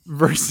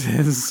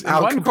versus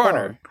Al one Capone.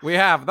 Corner. We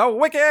have the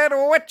Wicked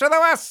Witch of the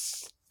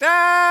West.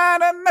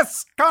 And in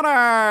this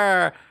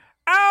corner,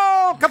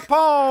 Al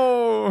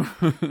Capone.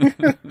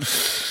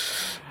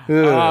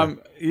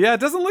 It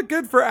doesn't look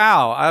good for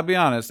Al. I'll be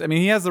honest. I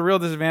mean, he has the real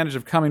disadvantage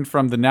of coming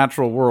from the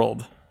natural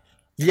world.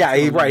 Yeah,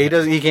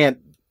 He can't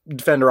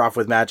fend her off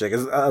with magic.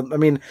 I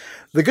mean,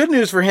 the good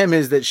news for him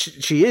is that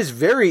she is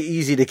very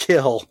easy to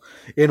kill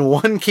in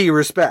one key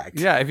respect.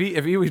 Yeah, if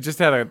he just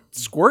had a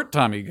squirt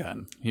Tommy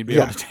gun, he'd be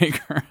able to take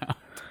her out.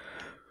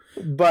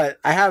 But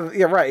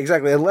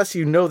exactly. Unless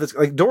this,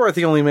 like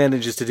Dorothy only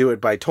manages to do it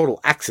by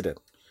total accident.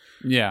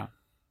 Yeah.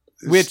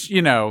 Which,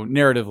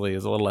 narratively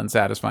is a little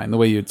unsatisfying. The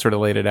way you sort of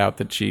laid it out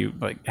that she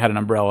like had an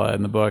umbrella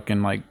in the book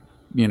and like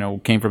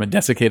came from a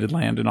desiccated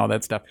land and all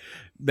that stuff.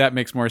 That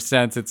makes more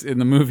sense. It's in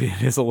the movie.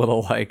 It is a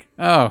little like,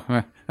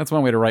 that's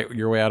one way to write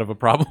your way out of a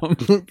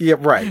problem. Yeah,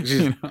 right.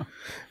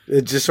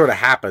 It just sort of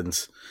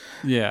happens.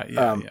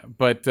 Yeah.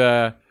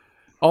 But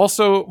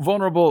also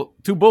vulnerable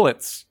to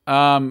bullets.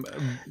 Well,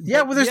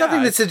 there's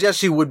nothing that suggests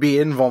she would be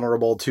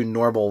invulnerable to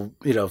normal,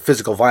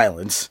 physical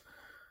violence.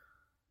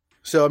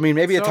 So, I mean,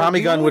 maybe a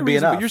Tommy gun would be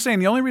enough. But you're saying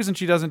the only reason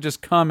she doesn't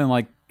just come and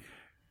like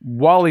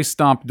Wally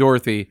stomp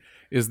Dorothy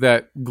is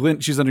that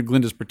she's under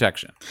Glinda's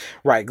protection.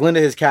 Right. Glinda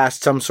has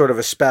cast some sort of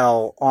a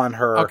spell on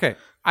her. Okay.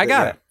 I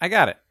got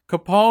it.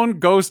 Capone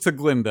goes to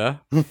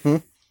Glinda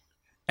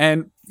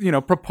and,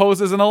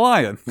 proposes an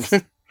alliance.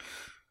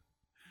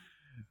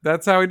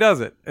 That's how he does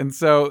it. And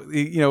so,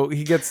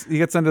 he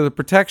gets under the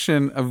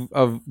protection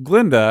of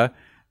Glinda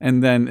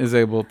and then is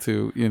able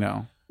to,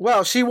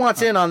 Well, she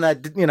wants in on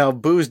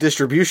that, booze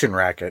distribution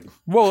racket.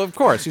 Well, of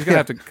course, he's gonna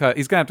have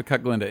to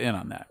cut Glinda in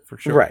on that for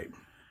sure. Right.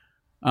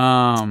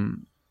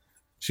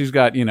 She's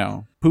got,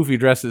 poofy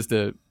dresses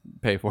to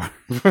pay for.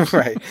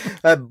 Right.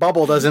 That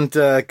bubble doesn't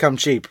come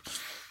cheap.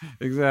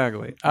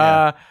 Exactly.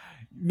 Yeah.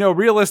 No,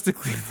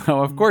 realistically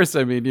though, of course,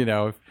 I mean,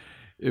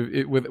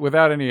 if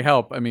without any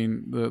help, I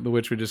mean, the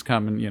witch would just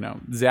come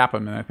and, zap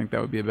him, and I think that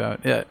would be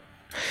about it.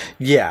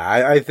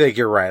 Yeah, I think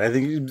you're right. I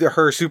think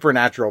her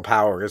supernatural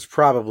power is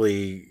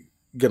probably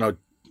gonna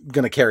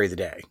carry the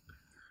day.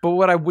 But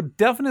what I would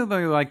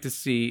definitely like to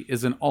see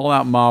is an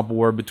all-out mob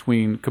war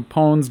between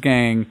Capone's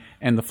gang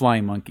and the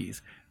Flying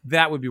Monkeys.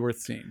 That would be worth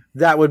seeing.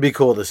 That would be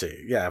cool to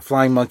see. Yeah,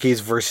 Flying Monkeys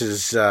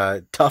versus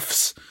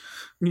Toughs.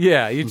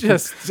 Yeah, you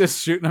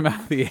just shooting them out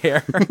of the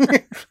air.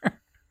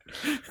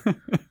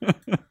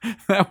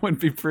 That would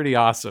be pretty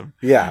awesome.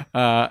 Yeah.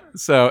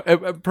 So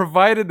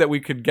provided that we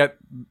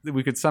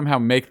could somehow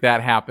make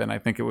that happen, I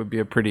think it would be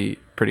a pretty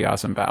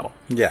awesome battle.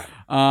 Yeah.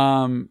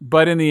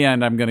 But in the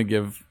end, I'm going to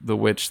give the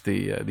witch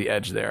the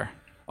edge there.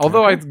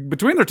 Although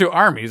between their two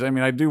armies, I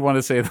mean, I do want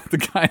to say that the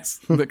guys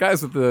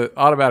with the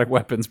automatic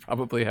weapons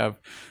probably have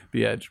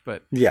the edge.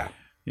 But yeah.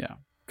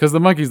 Because the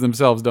monkeys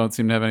themselves don't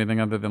seem to have anything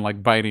other than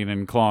like biting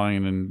and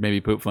clawing and maybe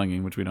poop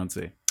flinging, which we don't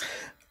see.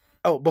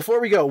 Oh, before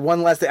we go,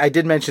 one last thing. I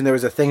did mention there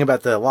was a thing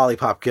about the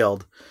Lollipop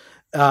Guild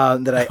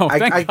that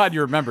thank God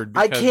you remembered.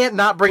 I can't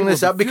not bring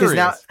this up because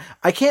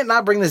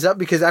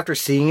after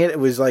seeing it, it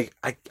was like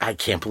I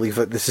can't believe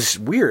that this is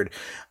weird.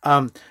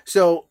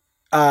 So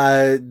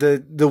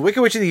the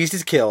Wicked Witch of the East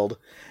is killed.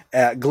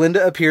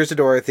 Glinda appears to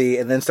Dorothy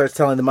and then starts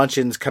telling the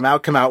Munchkins, come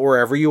out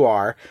wherever you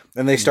are.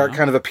 And they start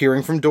kind of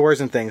appearing from doors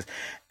and things.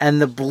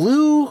 And the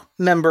blue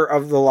member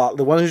of the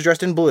one who's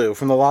dressed in blue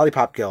from the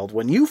Lollipop Guild,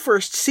 when you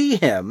first see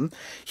him,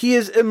 he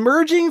is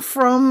emerging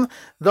from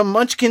the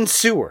Munchkin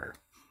sewer.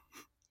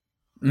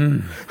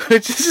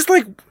 It's just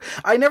like,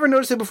 I never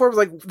noticed it before. It was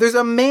like, there's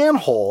a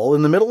manhole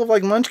in the middle of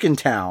like Munchkin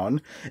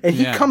Town, and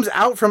he comes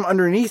out from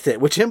underneath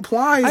it, which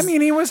implies... I mean,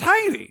 he was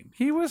hiding.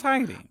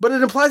 But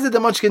it implies that the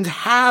Munchkins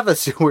have a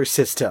sewer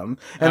system,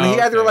 and he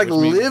either like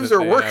lives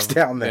or works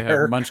down there. They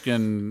have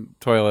Munchkin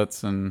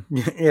toilets and...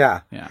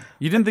 Yeah.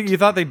 You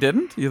thought they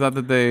didn't? You thought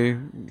that they... I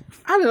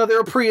don't know.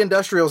 They're a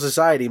pre-industrial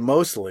society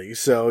mostly,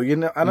 so,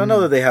 I don't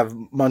know that they have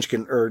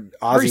Munchkin or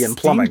Aussian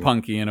plumbing.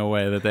 Steampunky in a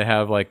way that they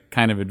have like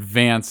kind of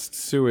advanced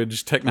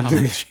sewage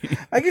technology.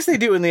 I guess they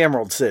do in the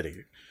Emerald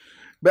City.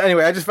 But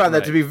anyway, I just found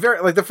that to be very...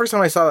 Like, the first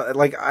time I saw it,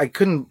 like, I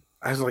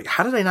was like,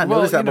 how did I not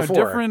notice that before?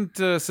 Different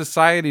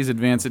societies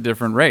advance at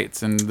different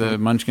rates, and the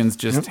Munchkins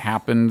just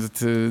happened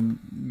to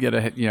get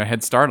a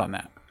head start on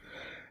that.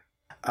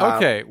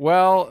 Okay,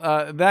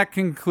 well, that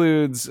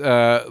concludes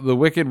the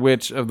Wicked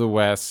Witch of the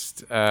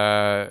West.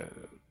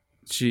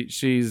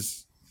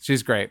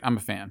 She's great. I'm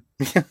a fan.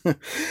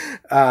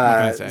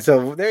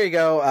 So there you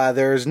go.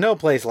 There's no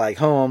place like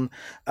home.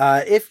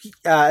 If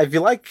you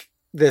like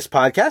this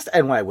podcast,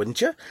 and why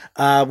wouldn't you?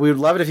 We would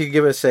love it if you could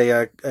give us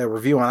a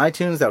review on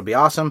iTunes. That would be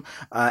awesome.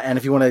 And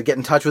if you want to get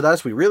in touch with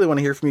us, we really want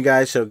to hear from you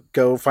guys. So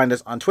go find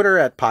us on Twitter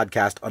at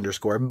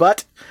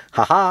podcast_but.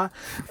 Haha.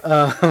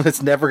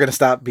 It's never going to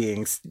stop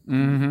being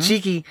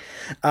cheeky.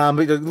 But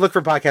look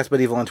for Podcast But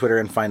Evil on Twitter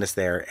and find us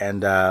there.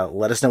 And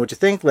let us know what you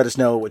think. Let us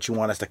know what you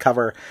want us to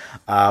cover.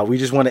 We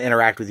just want to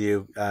interact with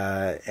you.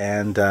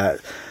 And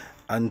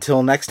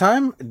until next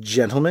time,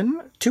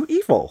 gentlemen to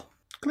evil.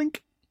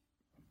 Clink.